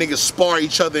would let niggas spar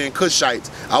each other in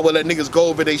Kushites. I would let niggas go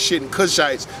over their shit in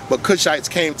Kushites, but Kushites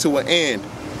came to an end.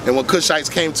 And when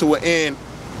Kushites came to an end,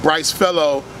 Bryce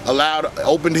Fellow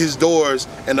opened his doors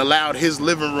and allowed his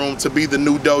living room to be the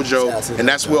new dojo, and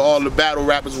that's where all the battle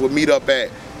rappers would meet up at,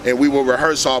 and we would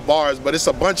rehearse our bars. But it's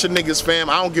a bunch of niggas,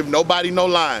 fam. I don't give nobody no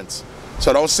lines,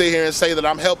 so don't sit here and say that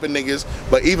I'm helping niggas.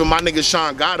 But even my nigga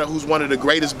Sean Gotta, who's one of the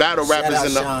greatest battle rappers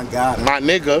in the, my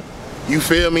nigga, you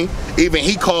feel me? Even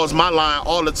he calls my line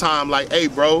all the time, like, hey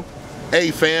bro, hey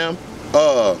fam,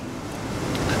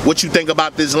 what you think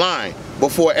about this line?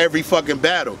 Before every fucking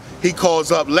battle, he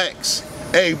calls up Lex.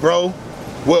 Hey, bro,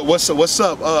 what's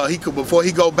up? Before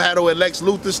he go battle at Lex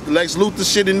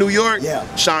Luthor shit in New York.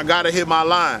 Yeah. Sean Gotta hit my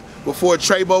line. Before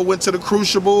Trebo went to the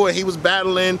Crucible and he was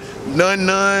battling Nun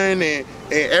and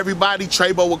everybody,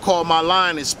 Trebo would call my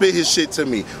line and spit his shit to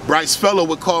me. Bryce Fellow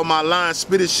would call my line,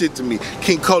 spit his shit to me.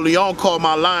 King Coleon called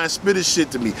my line, spit his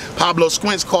shit to me. Pablo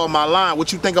Squints called my line.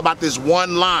 What you think about this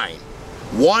one line?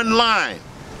 One line.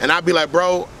 And I'd be like,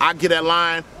 bro, I get that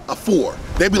line a 4.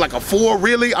 They'd be like, a 4,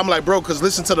 really? I'm like, bro, because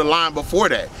listen to the line before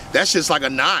that. That shit's like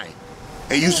a 9.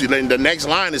 And usually the next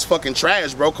line is fucking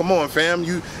trash, bro. Come on, fam.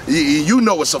 You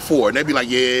know it's a 4. And they be like,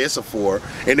 yeah, it's a 4.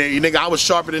 And then, nigga, I was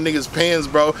sharper than niggas' pens,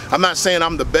 bro. I'm not saying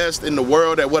I'm the best in the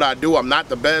world at what I do. I'm not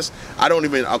the best. I don't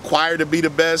even aspire to be the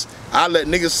best. I let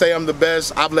niggas say I'm the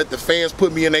best. I've let the fans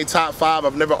put me in their top 5.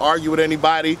 I've never argued with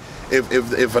anybody. If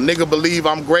a nigga believe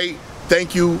I'm great,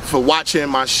 thank you for watching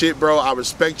my shit, bro. I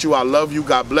respect you. I love you.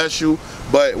 God bless you.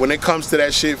 But when it comes to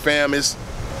that shit, fam, it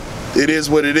is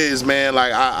what it is, man.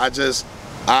 Like I just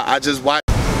watch.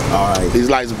 All right. These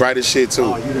lights bright as shit too.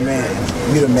 Oh, you the man.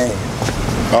 You the man.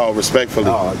 Oh, respectfully.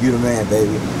 Oh, you the man,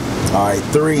 baby. All right,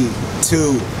 3,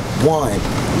 2, 1.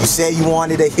 You said you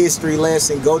wanted a history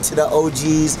lesson. Go to the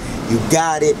OGs. You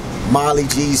got it. Molly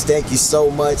G's, thank you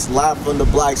so much. Live from the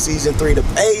block, season 3, The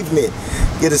Pavement.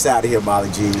 Get us out of here, Molly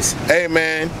G's. Hey,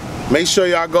 man. Make sure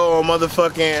y'all go on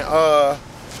motherfucking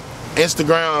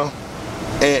Instagram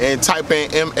and type in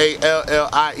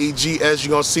MALLIEGS.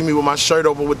 You're gonna see me with my shirt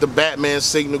over with the Batman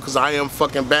signal, because I am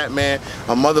fucking Batman.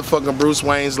 I'm motherfucking Bruce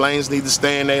Wayne's. Lanes need to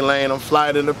stay in their lane. I'm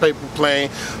flying in the paper plane,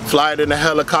 flying in the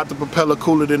helicopter propeller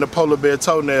cooler than the polar bear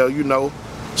toenail, you know.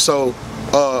 So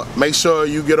make sure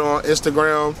you get on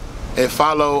Instagram and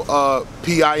follow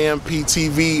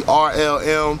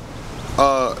PIMPTVRLM,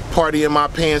 Party in My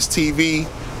Pants TV.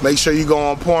 Make sure you go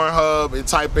on Pornhub and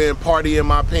type in Party in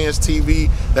My Pants TV.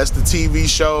 That's the TV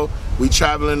show. We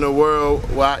traveling the world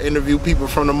where I interview people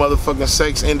from the motherfucking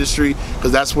sex industry,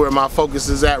 because that's where my focus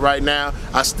is at right now.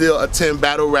 I still attend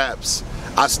battle raps.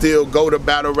 I still go to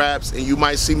battle raps, and you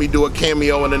might see me do a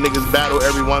cameo in a nigga's battle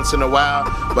every once in a while.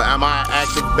 But am I an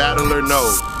active battler? No.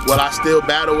 Will I still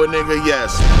battle a nigga?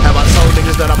 Yes. Have I told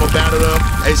niggas that I'ma battle them?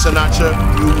 Hey Sinatra,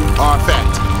 you are a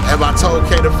fact. Have I told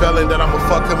K the Felon that I'ma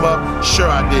fuck him up? Sure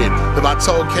I did. Have I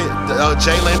told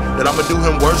Jalen that I'ma do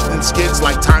him worse than skits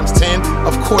like ×10?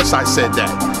 Of course I said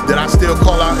that. Did I still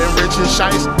call out Enrich and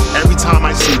Shice? Every time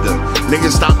I see them.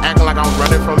 Niggas stop acting like I'm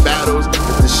running from battles.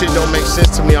 If the shit don't make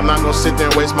sense to me, I'm not gonna sit there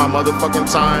and waste my motherfucking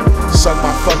time. Suck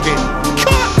my fucking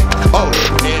cock. Oh,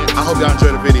 and I hope y'all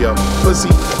enjoy the video.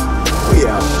 Pussy. We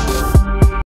out.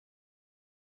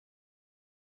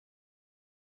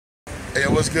 Hey,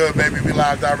 what's good, baby? We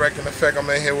live direct in effect. I'm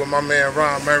in here with my man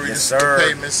Ron Murray. Yes, this sir. is The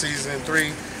Pavement season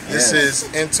 3. This is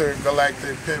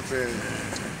Intergalactic Pimpin'.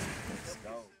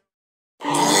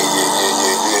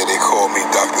 Yeah, they call me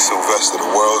Dr. Sylvester, the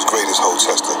world's greatest hoe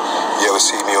tester. You ever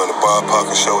see me on the Bob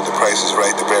Parker show, The Price is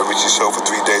Right, the Brad Ritchie show for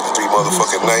 3 days and 3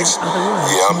 motherfucking nights?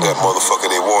 Yeah, I'm that motherfucker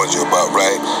they warned you about,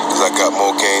 right? Cause I got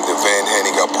more game than Van Henny,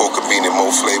 got Poker Bean and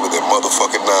more flavor than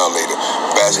motherfucking Annihilator.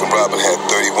 Baskin Robin had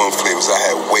 31 flavors, I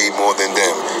had way more than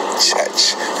them.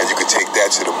 Chach, and you can take that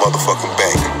to the motherfucking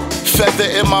bank. Feather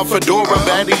in my fedora,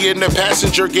 baddie in the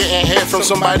passenger, getting head from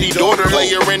somebody's daughter.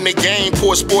 Player in the game,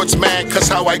 poor sports mad, cause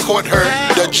how I caught her.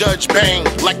 The judge bang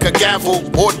like a gavel,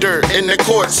 order in the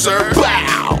court, sir.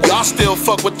 Wow! Y'all still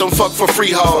fuck with them fuck for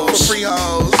free hoes.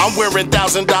 I'm wearing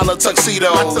 $1,000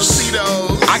 tuxedos.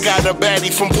 I got a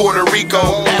baddie from Puerto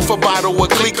Rico, half a bottle of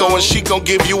Clico, and she gon'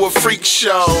 give you a freak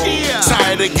show.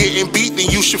 Tired of getting beat, then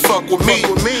you should fuck with me.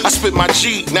 I spit my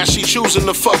G, now she choosing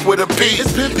to fuck with a P.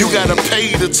 You gotta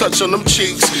pay to touch on them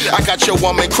cheeks. I got your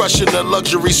woman crushing the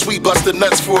luxury suite, busting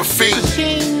nuts for a fee.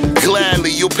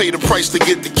 Gladly, you'll pay the price to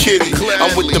get the kitty.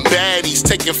 I'm with the baddies,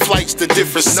 taking flights to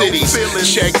different cities.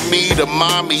 Check me, the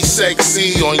mommy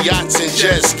sexy, on yachts and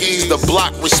jet skis. The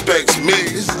block respects me.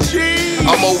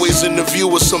 I'm always in the view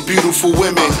with some beautiful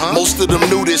women. Most of them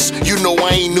knew this, you know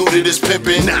I ain't new to this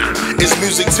pimpin'. It's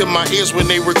music to my ears when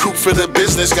they recruit for the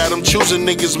business. Got them choosing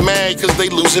niggas mad cause they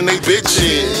losing they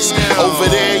bitches. Over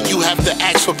there, you have to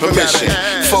ask for permission.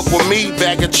 Fuck with me,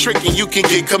 bag a trick and you can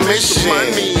get commission.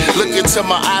 Look into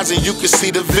my eyes and you can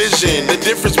see the vision. The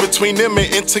difference between them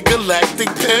and intergalactic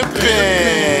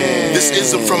pimpin'. This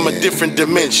isn't from a different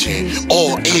dimension.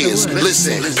 All is,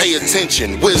 listen, pay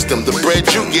attention. Wisdom, the bread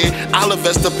you get, I'll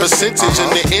invest a percentage in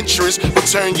the interest. Will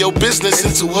turn your business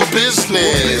into a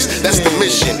business. That's the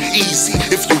mission, easy,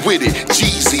 if you with it.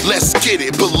 Jeezy, let's get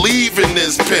it, believe in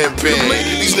this pimpin'.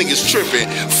 These niggas trippin',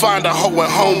 find a hoe in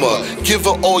Homer, give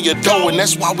her all your dough, and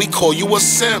that's why we call you a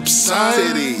simp, son.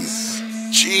 Titties.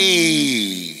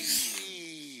 Gee.